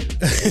that up.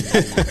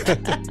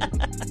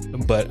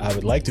 But I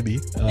would like to be.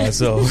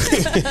 So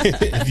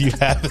if you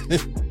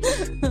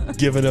haven't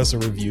given us a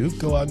review,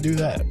 go out and do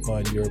that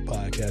on your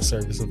podcast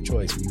service of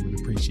choice. We would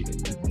appreciate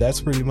it.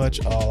 That's pretty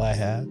much all I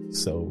have.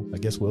 So I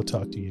guess we'll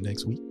talk to you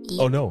next week.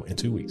 Yeah. Oh no, in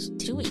 2 weeks.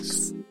 2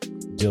 weeks.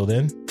 Till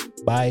then,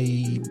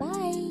 bye. Bye.